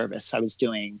disservice I was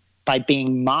doing by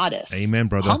being modest. Amen,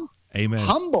 brother. Amen.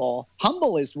 Humble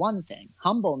is one thing.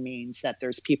 Humble means that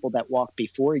there's people that walk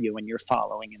before you and you're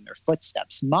following in their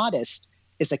footsteps. Modest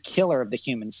is a killer of the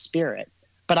human spirit.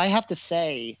 But I have to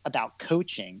say about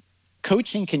coaching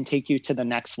can take you to the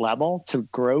next level, to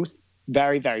growth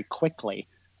very, very quickly.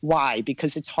 Why?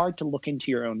 Because it's hard to look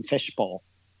into your own fishbowl.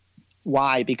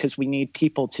 Why? Because we need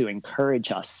people to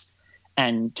encourage us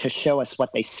and to show us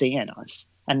what they see in us,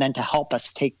 and then to help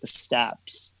us take the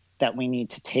steps that we need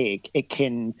to take. It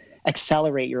can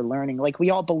accelerate your learning. Like, we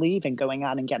all believe in going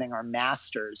out and getting our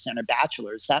masters and our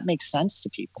bachelors. That makes sense to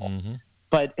people. Mm-hmm.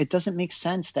 But it doesn't make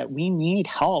sense that we need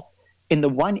help in the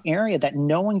one area that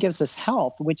no one gives us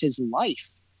help, which is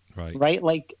life. Right?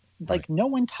 Like no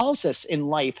one tells us in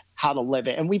life how to live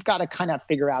it. And we've got to kind of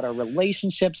figure out our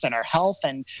relationships and our health.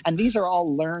 And these are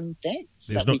all learned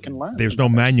things we can learn. There's no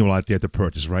manual out there to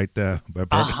purchase, right?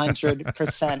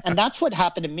 100%. And that's what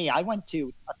happened to me. I went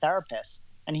to a therapist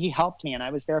and he helped me. And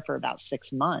I was there for about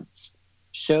 6 months,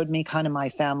 showed me kind of my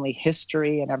family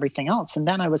history and everything else. And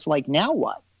then I was like, now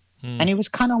what? And he was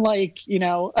kind of like,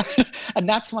 and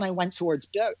that's when I went towards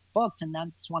books. And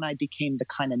that's when I became the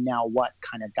kind of now what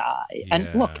kind of guy. Yeah.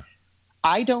 And look,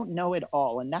 I don't know it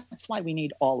all. And that's why we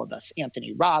need all of us.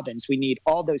 Anthony Robbins, we need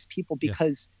all those people,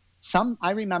 because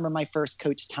I remember my first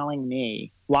coach telling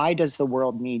me, why does the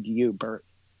world need you, Bert?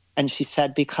 And she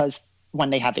said, because when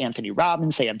they have Anthony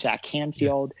Robbins, they have Jack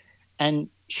Canfield. Yeah. And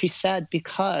she said,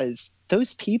 because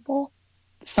those people,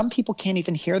 some people can't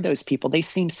even hear those people. They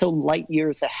seem so light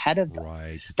years ahead of them.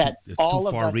 Right. That it's all too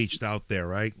of far us reached out there,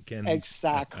 right?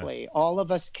 Exactly. All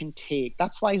of us can take.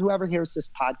 That's why whoever hears this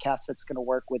podcast that's going to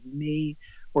work with me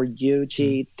or you,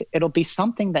 G, it'll be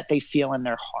something that they feel in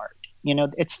their heart.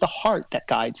 It's the heart that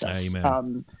guides us.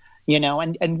 Amen.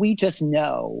 And we just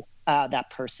know that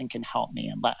person can help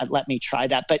me and let me try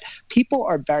that. But people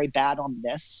are very bad on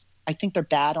this. I think they're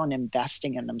bad on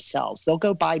investing in themselves. They'll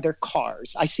go buy their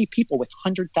cars. I see people with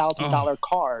 $100,000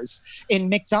 cars in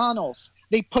McDonald's.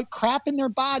 They put crap in their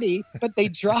body, but they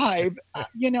drive, a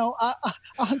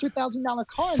 $100,000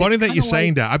 car. Funny that you're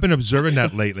saying that. I've been observing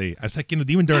that lately. I was like,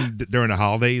 even during the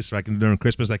holidays, like during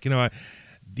Christmas, like,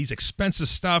 these expensive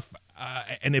stuff,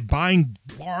 and they're buying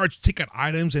large ticket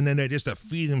items, and then they're just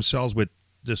feeding themselves with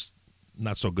just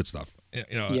not so good stuff.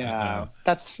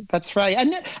 That's right.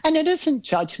 And it isn't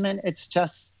judgment. It's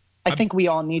just, I think we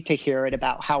all need to hear it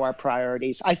about how our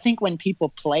priorities. I think when people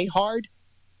play hard,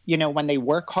 when they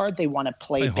work hard, they want to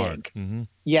play big. Hard. Mm-hmm.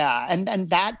 Yeah. And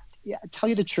that, tell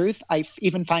you the truth, I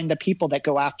even find the people that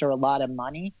go after a lot of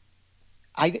money,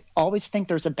 I always think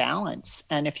there's a balance.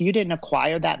 And if you didn't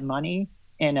acquire that money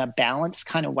in a balanced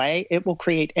kind of way, it will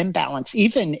create imbalance,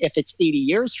 even if it's 80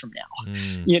 years from now,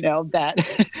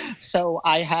 So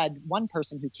I had one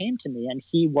person who came to me, and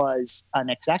he was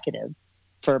an executive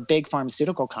for a big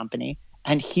pharmaceutical company.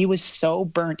 And he was so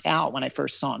burnt out when I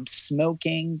first saw him,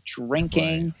 smoking,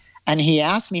 drinking. Right. And he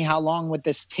asked me, how long would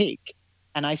this take?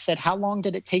 And I said, how long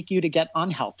did it take you to get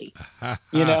unhealthy?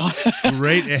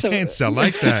 Great answer. I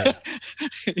like that.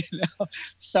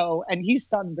 So, and he's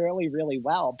done really, really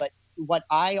well. But what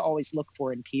I always look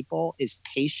for in people is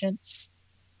patience,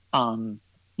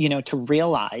 to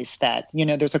realize that,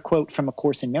 there's a quote from A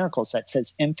Course in Miracles that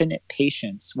says, infinite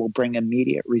patience will bring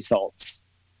immediate results.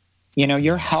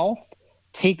 Your health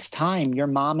takes time. Your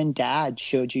mom and dad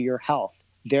showed you your health.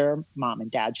 Their mom and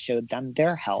dad showed them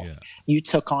their health. Yeah. You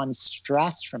took on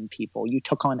stress from people. You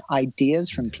took on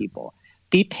ideas from people.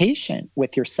 Be patient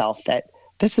with yourself, that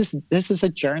this is a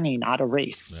journey, not a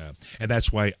race. Yeah. And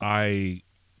that's why I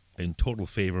in total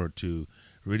favor to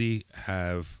really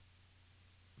have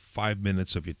 5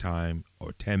 minutes of your time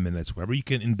or 10 minutes, wherever you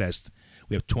can invest.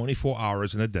 We have 24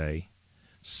 hours in a day,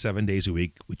 7 days a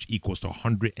week, which equals to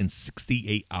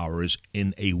 168 hours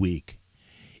in a week.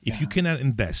 If you cannot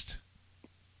invest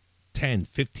 10,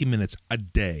 15 minutes a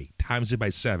day, times it by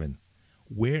 7,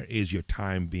 where is your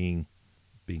time being?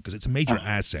 Because it's a major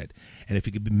asset. And if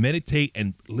you could meditate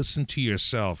and listen to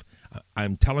yourself,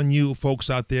 I'm telling you, folks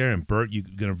out there, and Bert, you're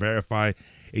going to verify,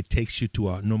 it takes you to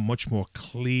a much more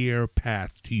clear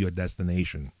path to your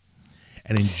destination,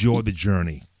 and enjoy the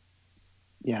journey.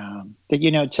 Yeah.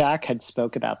 Jack had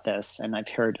spoke about this, and I've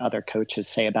heard other coaches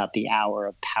say about the hour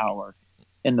of power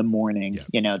in the morning,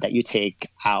 that you take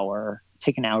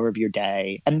an hour of your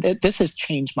day. And this has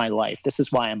changed my life. This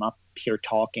is why I'm up here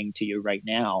talking to you right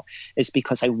now, is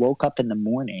because I woke up in the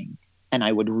morning and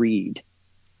I would read,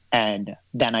 and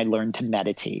then I learned to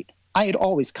meditate. I had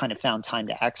always kind of found time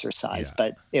to exercise,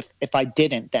 but if I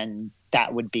didn't, then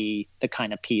that would be the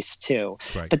kind of peace too.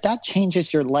 Right. But that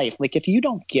changes your life. Like if you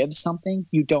don't give something,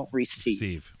 you don't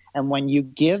receive. And when you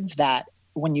give that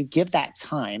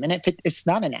time, and if it's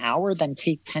not an hour, then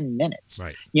take 10 minutes,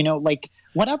 right. Like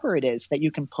whatever it is that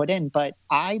you can put in. But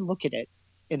I look at it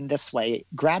in this way.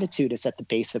 Gratitude is at the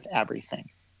base of everything.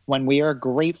 When we are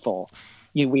grateful,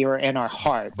 we are in our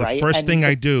heart, the right? First thing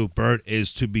I do, Bert,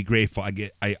 is to be grateful.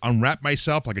 I unwrap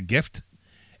myself like a gift,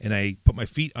 and I put my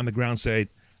feet on the ground and say,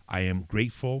 I am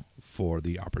grateful for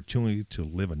the opportunity to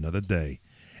live another day.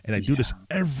 And I do this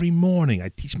every morning. I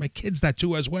teach my kids that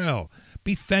too as well.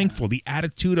 Be thankful, the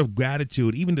attitude of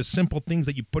gratitude, even the simple things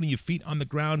that you put in your feet on the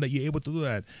ground, that you're able to do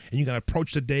that. And you got to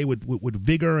approach the day with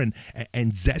vigor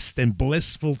and zest and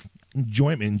blissful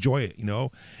enjoyment. Enjoy it,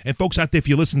 And folks out there, if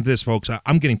you listen to this, folks,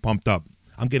 I'm getting pumped up.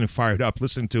 I'm getting fired up.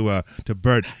 Listen to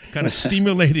Bert, kind of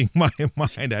stimulating my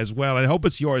mind as well. And I hope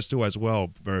it's yours too as well,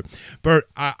 Bert. Bert,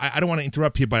 I don't want to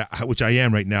interrupt you, which I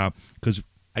am right now, because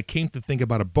I came to think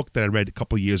about a book that I read a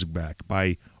couple of years back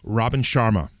by Robin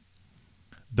Sharma,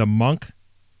 The Monk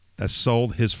That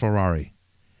Sold His Ferrari.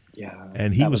 Yeah,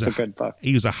 and he was a good book.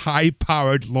 He was a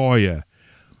high-powered lawyer,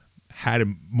 had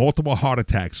multiple heart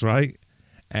attacks, right?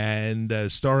 And the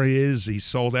story is he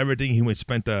sold everything. He went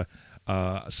spent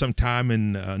some time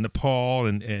in Nepal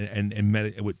and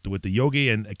met with the yogi,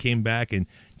 and came back and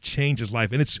changed his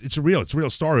life. And it's a real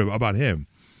story about him.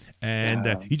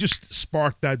 And you just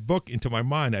sparked that book into my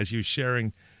mind as you were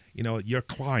sharing, your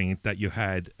client that you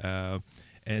had. And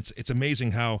it's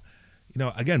amazing how,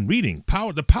 again, reading,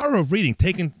 the power of reading,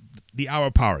 taking the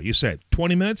hour power. You said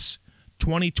 20 minutes,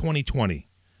 20, 20, 20.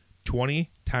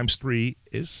 20 times 3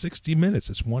 is 60 minutes.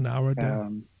 It's 1 hour a day.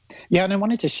 Yeah, and I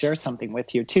wanted to share something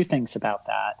with you. 2 things about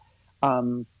that.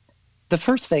 The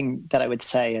first thing that I would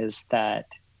say is that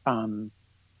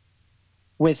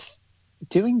with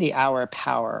doing the hour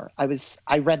power,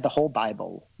 I read the whole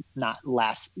Bible, not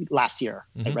last year.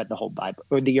 Mm-hmm. I read the whole Bible,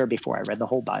 or the year before I read the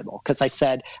whole Bible, because I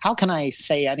said, how can I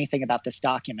say anything about this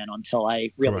document until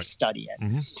I really study it?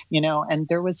 Mm-hmm. And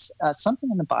there was something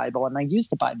in the Bible, and I use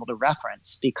the Bible to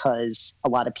reference because a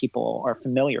lot of people are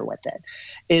familiar with it,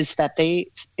 is that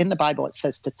in the Bible, it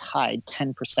says to tithe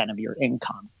 10% of your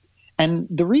income. And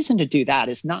the reason to do that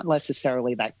is not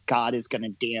necessarily that God is going to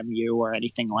damn you or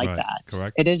anything like that.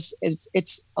 Correct.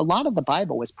 It's a lot of the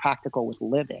Bible was practical with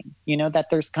living, that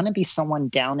there's going to be someone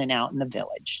down and out in the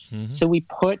village. Mm-hmm. So we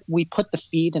put the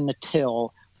feed in the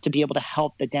till to be able to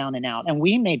help the down and out. And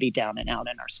we may be down and out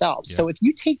in ourselves. Yeah. So if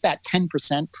you take that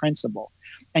 10% principle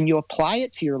and you apply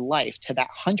it to your life, to that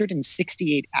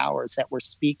 168 hours that we're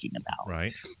speaking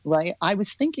about, right? I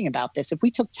was thinking about this. If we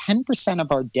took 10%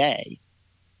 of our day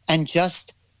and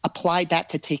just applied that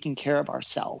to taking care of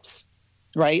ourselves,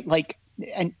 right?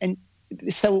 And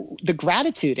so the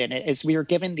gratitude in it is we are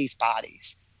given these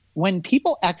bodies. When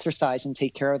people exercise and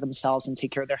take care of themselves and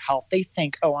take care of their health, they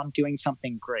think, oh, I'm doing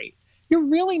something great. You're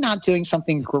really not doing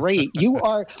something great.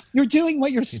 You're doing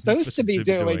what you're supposed to be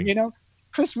doing.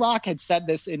 Chris Rock had said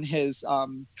this in his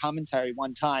commentary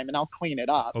one time, and I'll clean it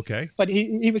up. Okay. But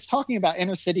he was talking about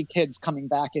inner city kids coming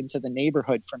back into the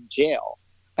neighborhood from jail.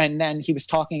 And then he was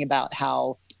talking about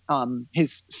how a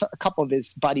couple of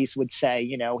his buddies would say,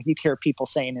 he'd hear people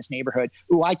say in his neighborhood,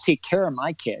 "Ooh, I take care of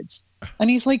my kids." And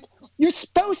he's like, "You're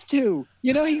supposed to."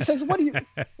 He says, "What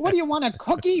do you want, a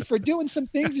cookie for doing some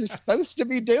things you're supposed to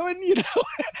be doing?"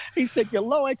 He said, "Your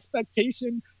low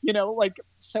expectation."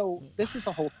 So this is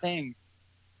the whole thing.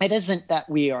 It isn't that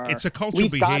we are. It's a cultural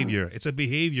behavior. It's a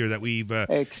behavior that we've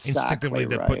instinctively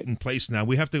put in place now.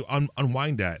 We have to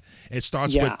unwind that. It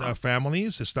starts with our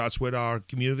families. It starts with our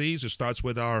communities. It starts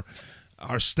with our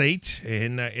state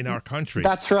in our country.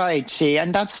 That's right, Chi.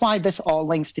 And that's why this all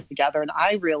links together. And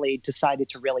I really decided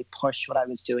to really push what I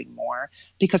was doing more,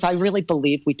 because I really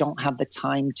believe we don't have the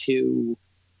time to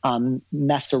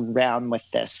mess around with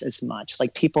this as much.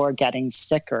 Like, people are getting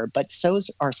sicker, but so is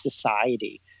our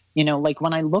society.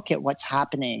 When I look at what's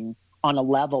happening on a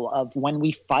level of when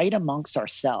we fight amongst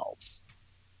ourselves,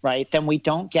 right, then we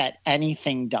don't get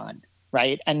anything done,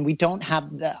 right? And we don't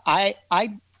have I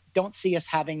don't see us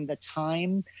having the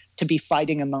time to be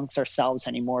fighting amongst ourselves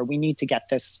anymore. We need to get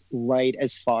this right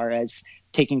as far as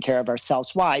taking care of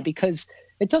ourselves. Why? Because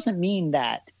it doesn't mean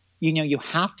that, you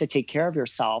have to take care of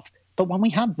yourself. But when we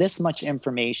have this much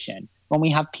information, when we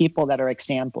have people that are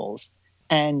examples,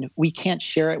 and we can't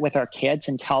share it with our kids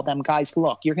and tell them, guys,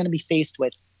 look, you're going to be faced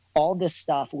with all this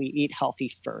stuff. We eat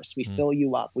healthy first. We fill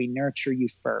you up. We nurture you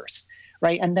first,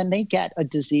 right? And then they get a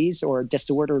disease or a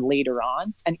disorder later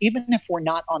on. And even if we're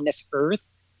not on this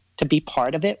earth to be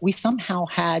part of it, we somehow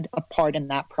had a part in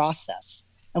that process.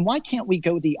 And why can't we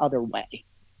go the other way?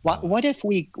 What if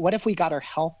we got our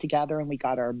health together and we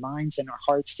got our minds and our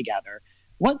hearts together?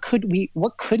 What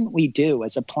couldn't we do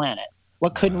as a planet?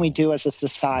 What couldn't we do as a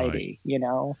society?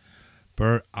 Right.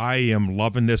 Bert, I am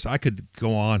loving this. I could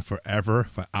go on for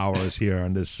hours here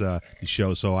on this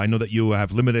show. So I know that you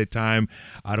have limited time.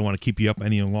 I don't want to keep you up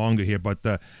any longer here, but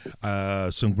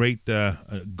some great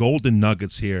golden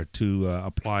nuggets here to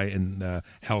apply in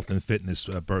health and fitness,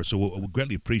 Bert. So we'll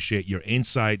greatly appreciate your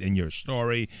insight and your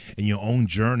story and your own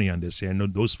journey on this here.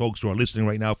 And those folks who are listening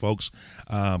right now, folks,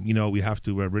 we have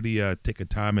to really take a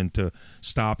time and to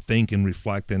stop, think, and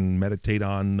reflect and meditate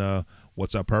on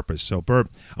what's our purpose. So, Bert,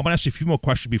 I'm going to ask you a few more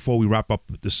questions before we wrap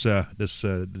up this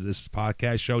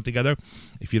podcast show together,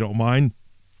 if you don't mind.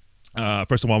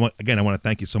 First of all, I want to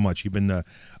thank you so much. You've been a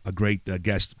great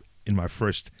guest in my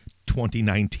first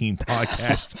 2019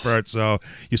 podcast, Bert. So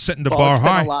you're setting the bar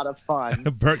high. It's been a lot of fun.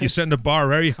 Bert, you're setting the bar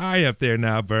very high up there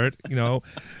now, Bert.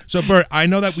 So, Bert, I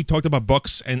know that we talked about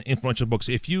books and influential books.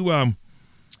 If you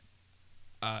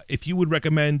would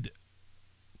recommend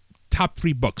top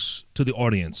 3 books to the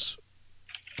audience,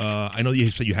 I know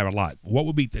you said you have a lot. What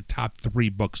would be the top 3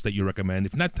 books that you recommend?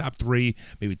 If not top 3,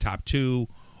 maybe top 2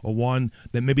 or 1,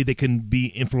 then maybe they can be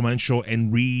influential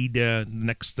and read the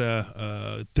next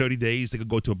 30 days. They could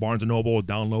go to a Barnes & Noble or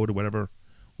download or whatever.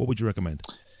 What would you recommend?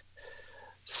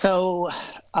 So,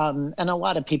 and a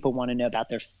lot of people want to know about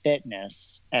their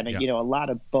fitness. And, a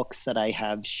lot of books that I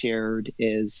have shared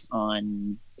is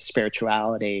on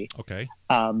spirituality. Okay.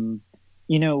 I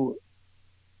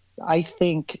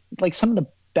think like some of the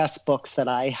best books that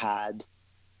I had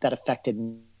that affected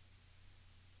me,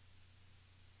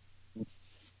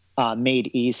 Made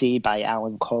Easy by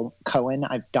Alan Cohen.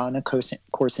 I've done a Course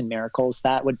in Miracles.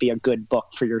 That would be a good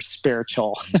book for your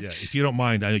spiritual. Yeah, if you don't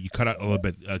mind, I know you cut out a little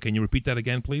bit. Can you repeat that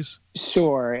again, please?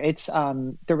 Sure. It's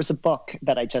there was a book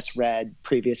that I just read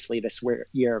previously this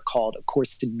year called A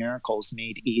Course in Miracles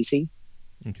Made Easy.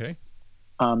 Okay.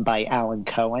 By Alan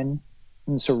Cohen.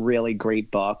 It's a really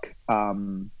great book.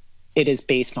 It is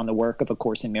based on the work of A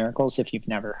Course in Miracles, if you've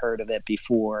never heard of it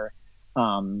before.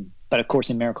 But A Course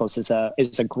in Miracles is a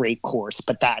great course,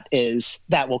 but that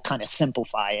will kind of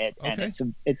simplify it. Okay.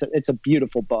 And it's a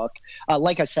beautiful book.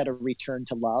 Like I said, A Return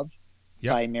to Love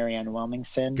by Marianne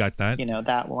Williamson. Got that.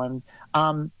 That one.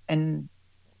 And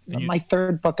my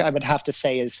third book I would have to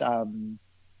say is,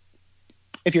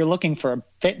 if you're looking for a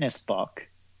fitness book,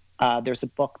 there's a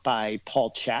book by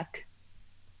Paul Chek,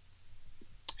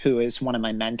 who is one of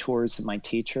my mentors and my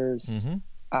teachers.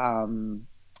 Mm-hmm.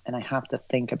 And I have to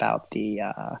think about the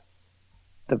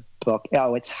book.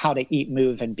 Oh, it's How to Eat,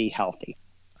 Move, and Be Healthy.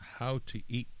 How to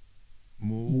Eat,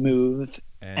 Move,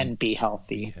 and Be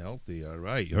Healthy. Be healthy. All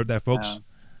right. You heard that, folks?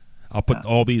 I'll put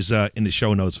all these in the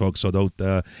show notes, folks. So don't,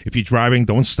 if you're driving,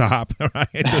 don't stop. All right.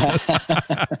 A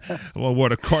little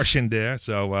word of caution there.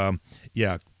 So,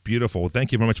 beautiful.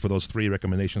 Thank you very much for those 3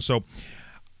 recommendations. So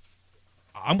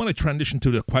I'm going to transition to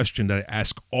the question that I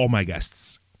ask all my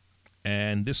guests.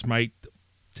 And this might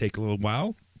take a little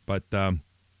while, but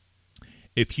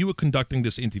if you were conducting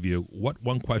this interview, what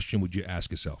one question would you ask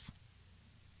yourself?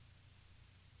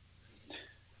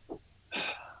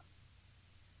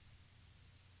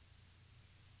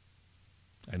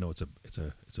 I know it's a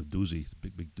doozy. It's a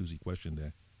big doozy question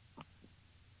there.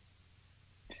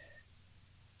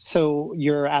 So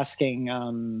you're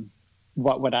asking,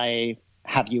 what would I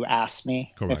have you ask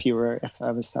me? Correct. If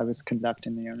I was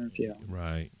conducting the interview?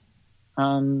 Right.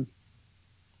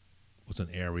 What's an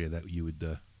area that you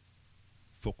would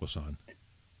focus on?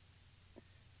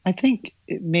 I think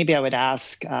maybe I would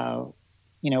ask,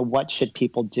 what should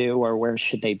people do, or where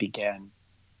should they begin?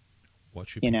 What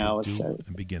should people do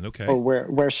and begin? Okay. Or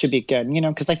where should begin?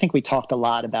 Because I think we talked a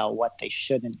lot about what they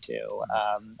shouldn't do.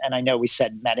 And I know we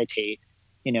said meditate,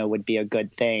 would be a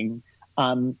good thing.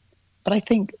 But I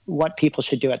think what people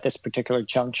should do at this particular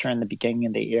juncture in the beginning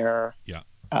of the year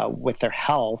with their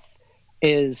health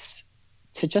is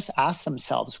to just ask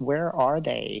themselves, where are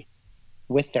they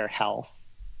with their health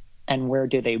and where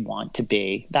do they want to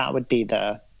be? That would be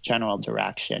the general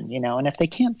direction, and if they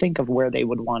can't think of where they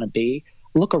would want to be,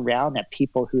 look around at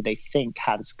people who they think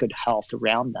has good health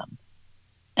around them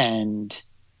and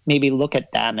maybe look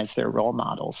at them as their role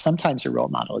models. Sometimes your role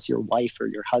model is your wife or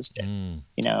your husband,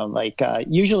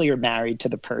 usually you're married to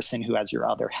the person who has your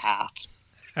other half.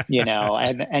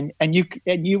 And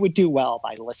you would do well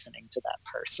by listening to that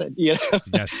person. Yes,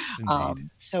 indeed.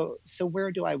 So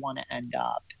where do I want to end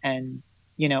up? And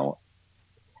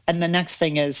and the next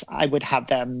thing is I would have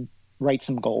them write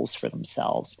some goals for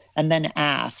themselves, and then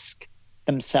ask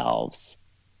themselves,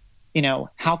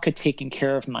 how could taking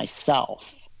care of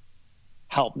myself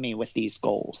help me with these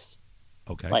goals?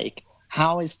 Okay. Like,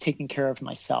 how is taking care of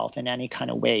myself in any kind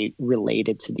of way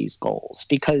related to these goals?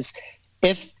 Because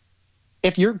if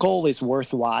your goal is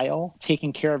worthwhile,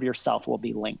 taking care of yourself will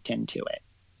be linked into it.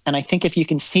 And I think if you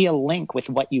can see a link with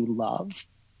what you love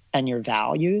and your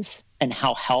values and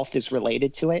how health is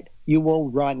related to it, you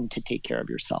will run to take care of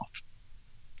yourself.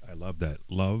 I love that.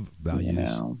 Love,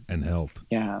 values, and health.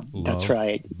 Yeah, love, that's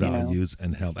right. Values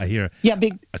and health. I hear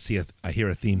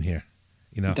a theme here.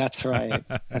 That's right.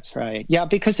 That's right. Yeah,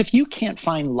 because if you can't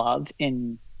find love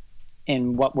in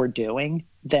what we're doing,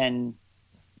 then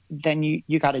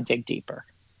you got to dig deeper.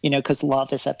 Because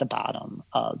love is at the bottom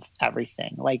of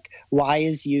everything. Like, why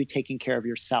is you taking care of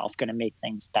yourself going to make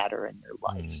things better in your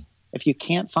life? If you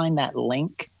can't find that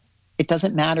link, it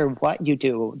doesn't matter what you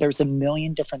do. There's a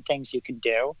million different things you can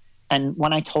do. And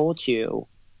when I told you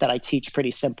that I teach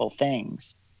pretty simple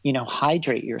things,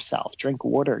 hydrate yourself, drink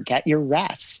water, get your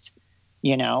rest,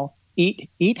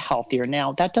 eat healthier.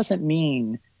 Now, that doesn't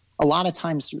mean a lot of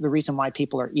times the reason why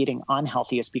people are eating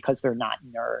unhealthy is because they're not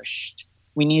nourished.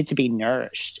 We need to be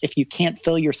nourished. If you can't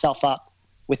fill yourself up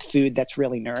with food that's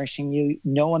really nourishing you,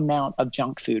 no amount of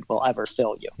junk food will ever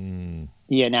fill you.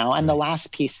 And the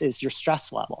last piece is your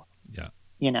stress level.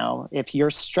 If you're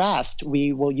stressed,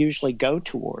 we will usually go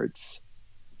towards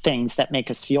things that make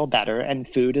us feel better, and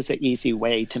food is an easy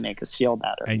way to make us feel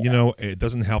better. And it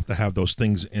doesn't help to have those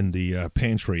things in the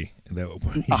pantry.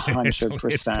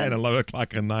 100%. It's 10, 11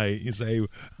 o'clock at night. You say,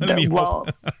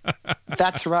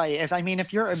 that's right.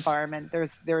 If your environment,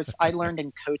 I learned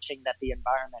in coaching that the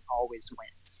environment always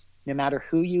wins, no matter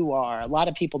who you are. A lot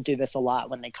of people do this a lot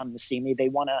when they come to see me. They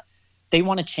want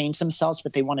to change themselves,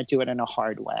 but they want to do it in a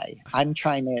hard way. I'm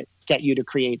trying to get you to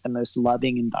create the most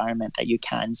loving environment that you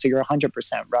can. So you're 100%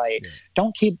 right. Yeah.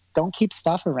 Don't keep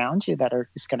stuff around you that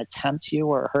is going to tempt you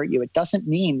or hurt you. It doesn't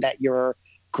mean that you're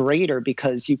greater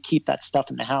because you keep that stuff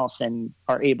in the house and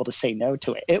are able to say no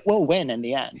to it. It will win in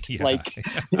the end. Yeah.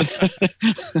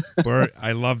 Bert,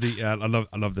 I love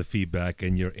the feedback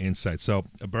and your insight. So,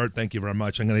 Bert, thank you very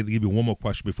much. I'm going to give you one more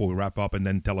question before we wrap up, and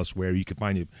then tell us where you can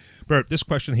find you. Bert, this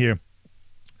question here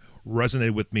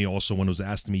resonated with me also when it was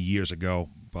asked to me years ago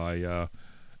by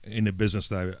in the business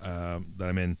that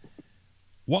I'm in.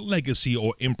 What legacy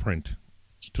or imprint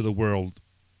to the world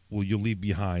will you leave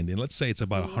behind? And let's say it's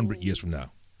about 100 years from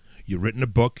now. You've written a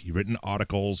book, you've written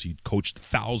articles, you coached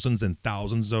thousands and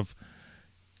thousands of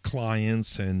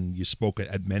clients, and you spoke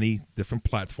at many different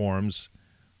platforms.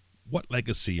 What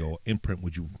legacy or imprint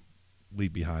would you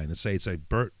leave behind? And say it's a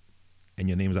Bert, and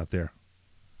your name's out there.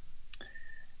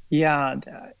 Yeah,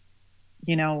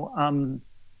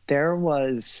 there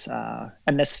was,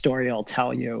 and this story will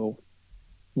tell you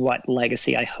what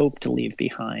legacy I hope to leave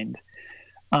behind.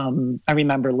 I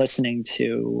remember listening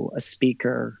to a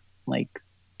speaker like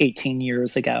 18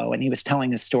 years ago, and he was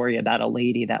telling a story about a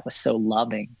lady that was so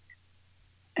loving.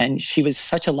 And she was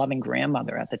such a loving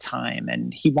grandmother at the time,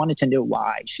 and he wanted to know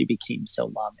why she became so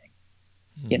loving.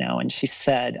 And she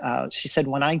said,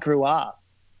 when I grew up,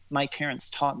 my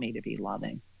parents taught me to be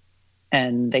loving.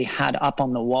 And they had up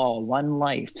on the wall, one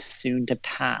life soon to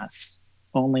pass,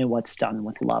 only what's done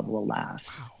with love will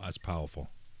last. Wow, that's powerful.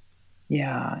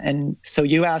 Yeah. And so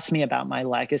you asked me about my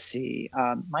legacy.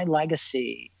 My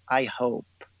legacy, I hope,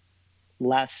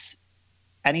 less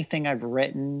anything I've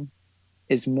written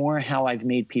is more how I've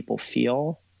made people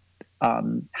feel,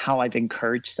 how I've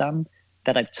encouraged them,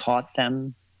 that I've taught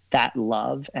them that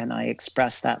love, and I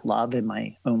express that love in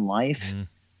my own life.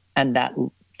 And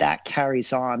that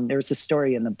carries on. There's a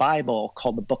story in the Bible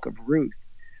called the Book of Ruth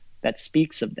that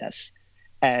speaks of this.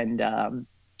 And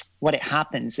what it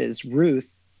happens is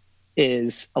Ruth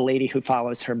is a lady who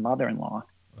follows her mother-in-law.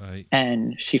 Right.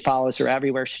 And she follows her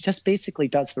everywhere. She just basically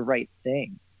does the right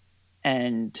thing.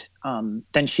 And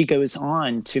then she goes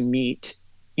on to meet,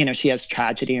 she has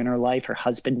tragedy in her life. Her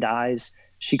husband dies.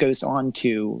 She goes on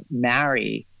to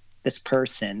marry this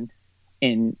person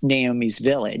in Naomi's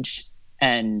village,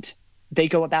 and they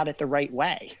go about it the right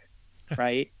way,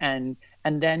 right? And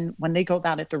then when they go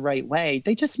about it the right way,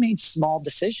 they just made small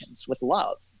decisions with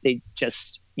love. They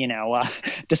just,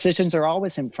 decisions are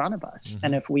always in front of us.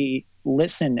 And if we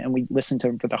listen and we listen to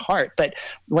them for the heart. But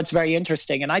what's very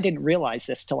interesting, and I didn't realize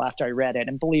this till after I read it,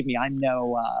 and believe me, I'm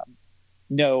no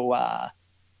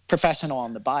professional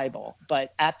on the Bible,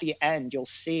 but at the end, you'll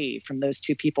see from those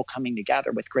two people coming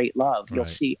together with great love, you'll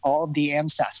see all of the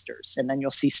ancestors, and then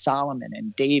you'll see Solomon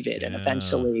and David, and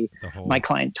eventually my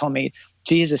client told me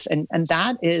Jesus. And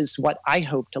that is what I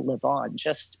hope to live on.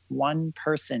 Just one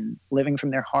person living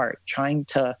from their heart, trying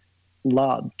to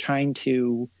love, trying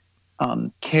to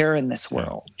care in this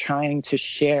world, trying to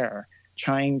share,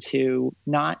 trying to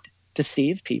not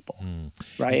deceive people.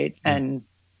 Right. And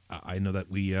I know that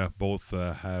we both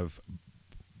have,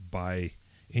 by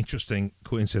interesting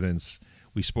coincidence,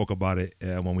 we spoke about it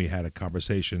when we had a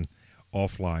conversation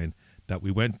offline, that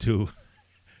we went to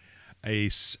a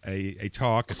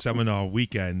seminar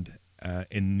weekend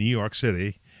in New York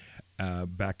City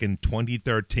back in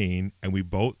 2013, and we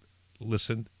both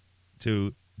listened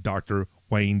to Dr.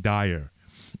 Wayne Dyer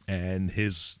and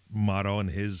his motto and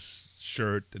his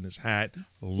shirt and his hat,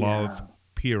 love,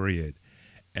 period.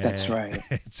 And that's right.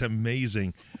 It's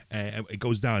amazing. It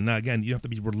goes down. Now, again, you have to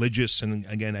be religious, and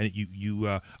again, you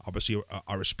obviously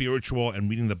are spiritual and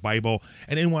reading the Bible,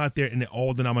 and anyone out there in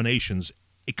all denominations,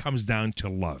 it comes down to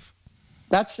love.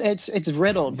 It's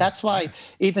riddled. That's why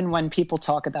even when people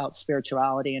talk about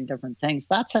spirituality and different things,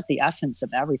 that's at the essence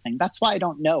of everything. That's why I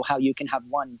don't know how you can have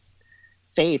one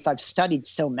faith. I've studied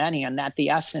so many, and that the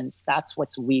essence, that's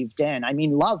what's weaved in. I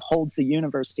mean, love holds the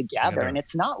universe together, and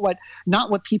it's not what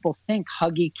people think,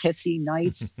 huggy, kissy,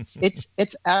 nice.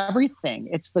 it's everything.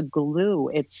 It's the glue.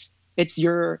 It's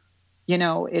your,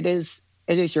 it is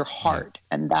your heart.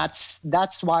 And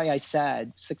that's why I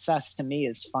said success to me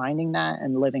is finding that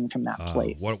and living from that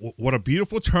place. What a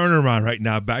beautiful turnaround right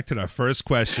now. Back to the first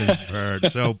question, Bert.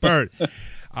 So, Bert,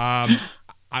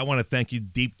 I want to thank you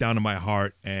deep down in my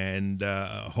heart, and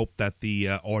hope that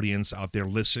the audience out there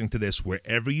listening to this,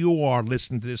 wherever you are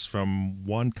listening to this, from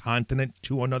one continent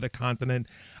to another continent,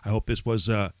 I hope this was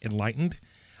enlightened.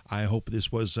 I hope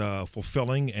this was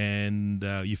fulfilling, and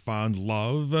you found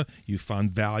love, you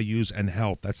found values, and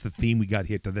health. That's the theme we got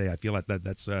here today. I feel like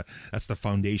that's the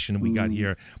foundation we got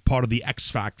here. Part of the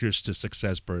X factors to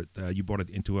success, Bert. You brought it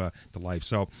into to life.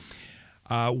 So,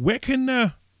 where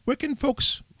can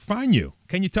folks find you?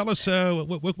 Can you tell us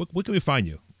where can we find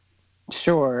you?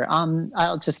 Sure.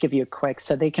 I'll just give you a quick.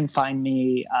 So they can find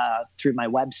me through my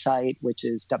website, which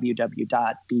is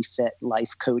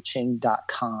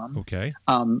www.befitlifecoaching.com. Okay.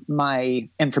 My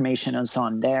information is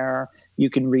on there. You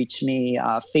can reach me.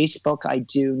 Facebook, I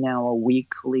do now a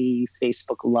weekly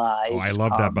Facebook Live. Oh, I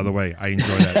love that, by the way. I enjoy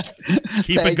that.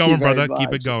 Keep it going, brother. Much.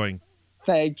 Keep it going.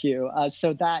 Thank you.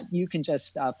 So that you can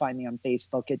just find me on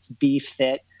Facebook. It's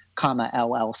BeFit,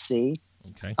 LLC.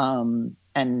 Okay.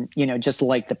 And, just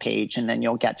like the page, and then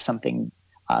you'll get something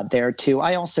there too.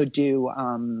 I also do,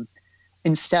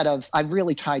 I've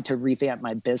really tried to revamp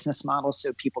my business model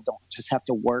so people don't just have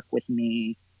to work with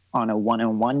me on a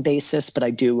one-on-one basis, but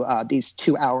I do these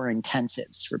 2-hour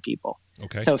intensives for people.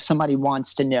 Okay. So if somebody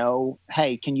wants to know,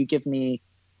 hey, can you give me,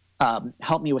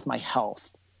 help me with my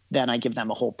health? Then I give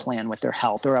them a whole plan with their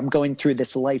health, or I'm going through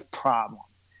this life problem,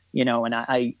 and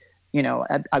I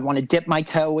want to dip my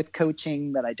toe with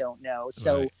coaching that I don't know.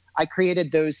 So right. I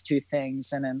created those two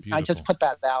things, and then I just put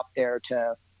that out there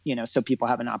to, so people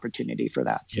have an opportunity for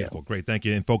that too. Beautiful. Great. Thank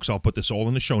you. And folks, I'll put this all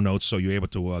in the show notes, so you're able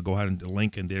to go ahead and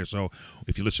link in there. So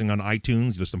if you're listening on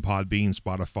iTunes, you listen to Podbean,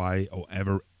 Spotify,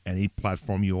 or any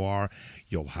platform you are,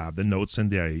 you'll have the notes in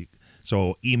there.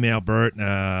 So email Bert,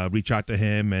 reach out to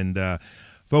him. And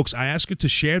folks, I ask you to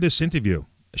share this interview.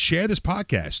 Share this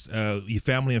podcast, your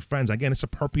family and friends. Again, it's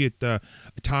appropriate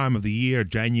time of the year,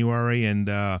 January, and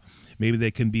maybe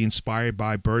they can be inspired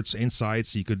by Bert's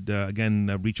insights. You could,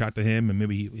 reach out to him, and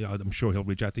maybe I'm sure he'll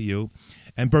reach out to you.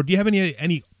 And Bert, do you have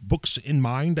any books in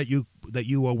mind that you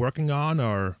are working on,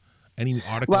 or any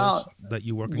articles that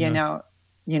you're working on?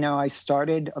 I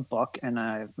started a book, and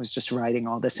I was just writing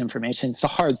all this information. It's a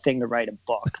hard thing to write a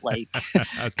book,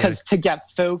 because to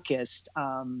get focused.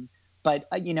 But,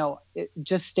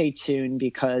 just stay tuned,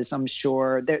 because I'm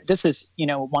sure this is,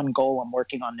 one goal I'm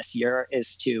working on this year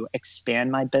is to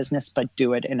expand my business, but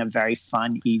do it in a very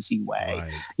fun, easy way.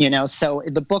 Right. So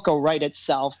the book will write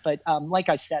itself. But like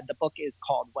I said, the book is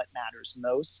called What Matters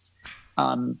Most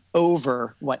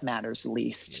over What Matters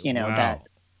Least. Wow. That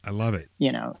I love it.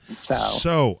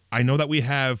 So I know that we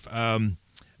have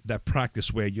that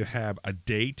practice where you have a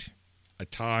date, a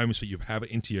time, so you have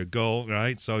it into your goal,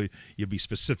 right? So you'll be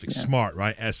specific, SMART,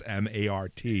 right?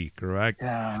 SMART, correct?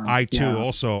 Yeah, I too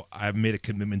also, I've made a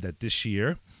commitment that this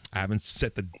year, I haven't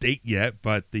set the date yet,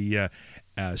 but the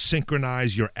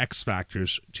Synchronize Your X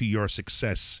Factors to Your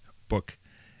Success book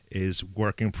is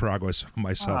work in progress for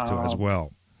myself too as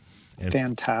well. And,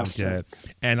 fantastic. Okay.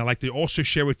 And I'd like to also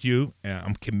share with you,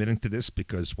 I'm committing to this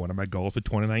because one of my goals for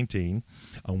 2019,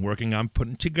 I'm working on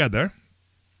putting together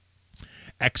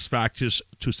X Factors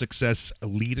to Success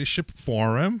Leadership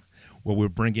Forum, where we're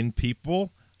bringing people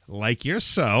like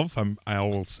yourself, I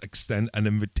will extend an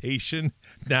invitation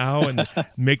now and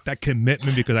make that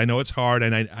commitment, because I know it's hard,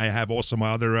 and I have also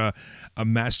my other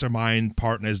mastermind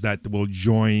partners that will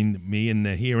join me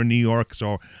here in New York.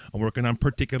 So I'm working on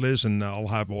particulars, and I'll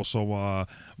have also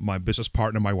my business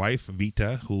partner, my wife,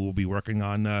 Vita, who will be working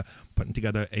on putting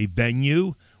together a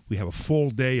venue. We have a full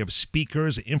day of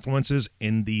speakers, influencers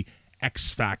in the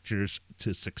X Factors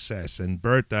to Success. And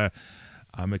Bert,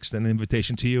 I'm extending an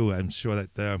invitation to you. I'm sure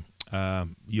that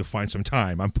you'll find some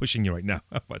time. I'm pushing you right now.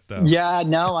 But yeah,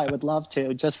 no, I would love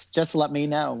to. Just let me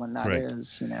know when that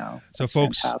is. So,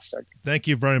 folks, fantastic. Thank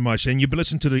you very much. And you've been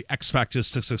listening to the X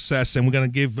Factors to Success, and we're going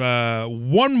to give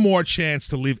one more chance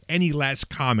to leave any last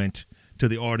comment to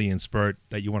the audience, Bert,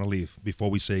 that you want to leave before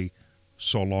we say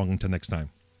so long until next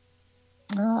time.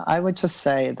 I would just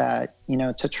say that,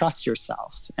 to trust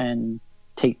yourself and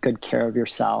take good care of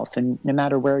yourself. And no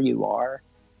matter where you are,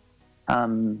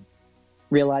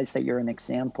 realize that you're an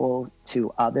example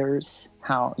to others,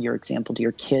 how you're example to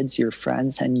your kids, your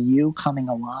friends, and you coming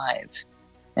alive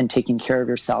and taking care of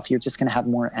yourself. You're just going to have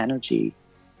more energy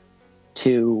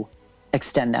to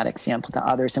extend that example to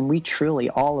others. And we truly,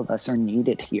 all of us, are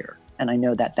needed here. And I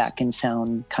know that can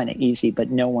sound kind of easy,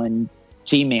 but no one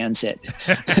G-mans it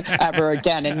ever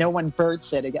again, and no one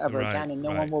Berts it ever again, and no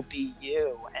one will be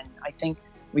you. And I think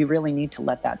we really need to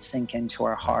let that sink into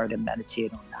our heart and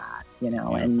meditate on that,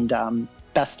 Beautiful. And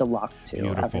best of luck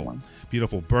to everyone.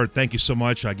 Beautiful. Bert, thank you so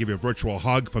much. I give you a virtual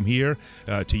hug from here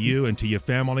to you and to your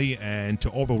family, and to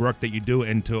all the work that you do,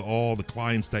 and to all the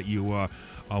clients that you are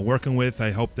working with. I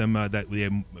hope them that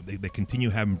they continue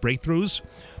having breakthroughs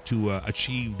to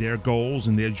achieve their goals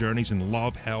and their journeys in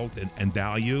love, health, and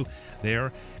value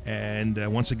there. And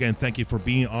once again, thank you for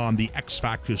being on the X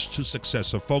Factors to Success.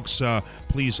 So, folks,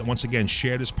 please, once again,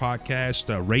 share this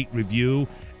podcast, rate, review,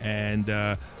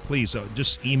 and please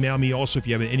just email me also if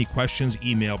you have any questions.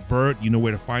 Email Bert. You know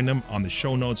where to find them on the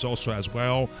show notes also as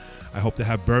well. I hope to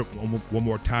have Bert one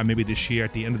more time, maybe this year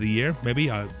at the end of the year. Maybe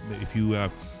if you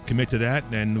commit to that,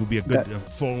 then it will be a good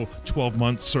full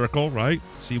 12-month circle, right?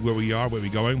 See where we are, where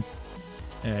we're going.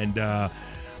 And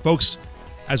folks,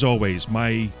 as always,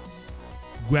 my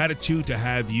gratitude to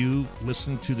have you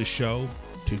listen to the show,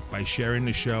 by sharing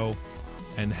the show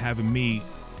and having me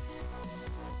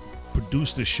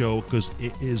produce the show, because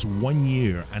it is 1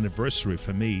 year anniversary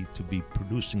for me to be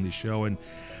producing the show. And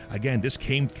again, this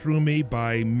came through me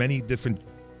by many different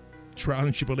trials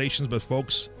and tribulations, but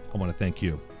folks, I want to thank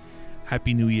you.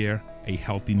 Happy New Year, a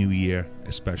healthy New Year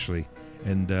especially.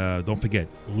 And don't forget,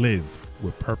 live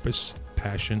with purpose,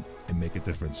 passion, and make a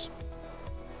difference.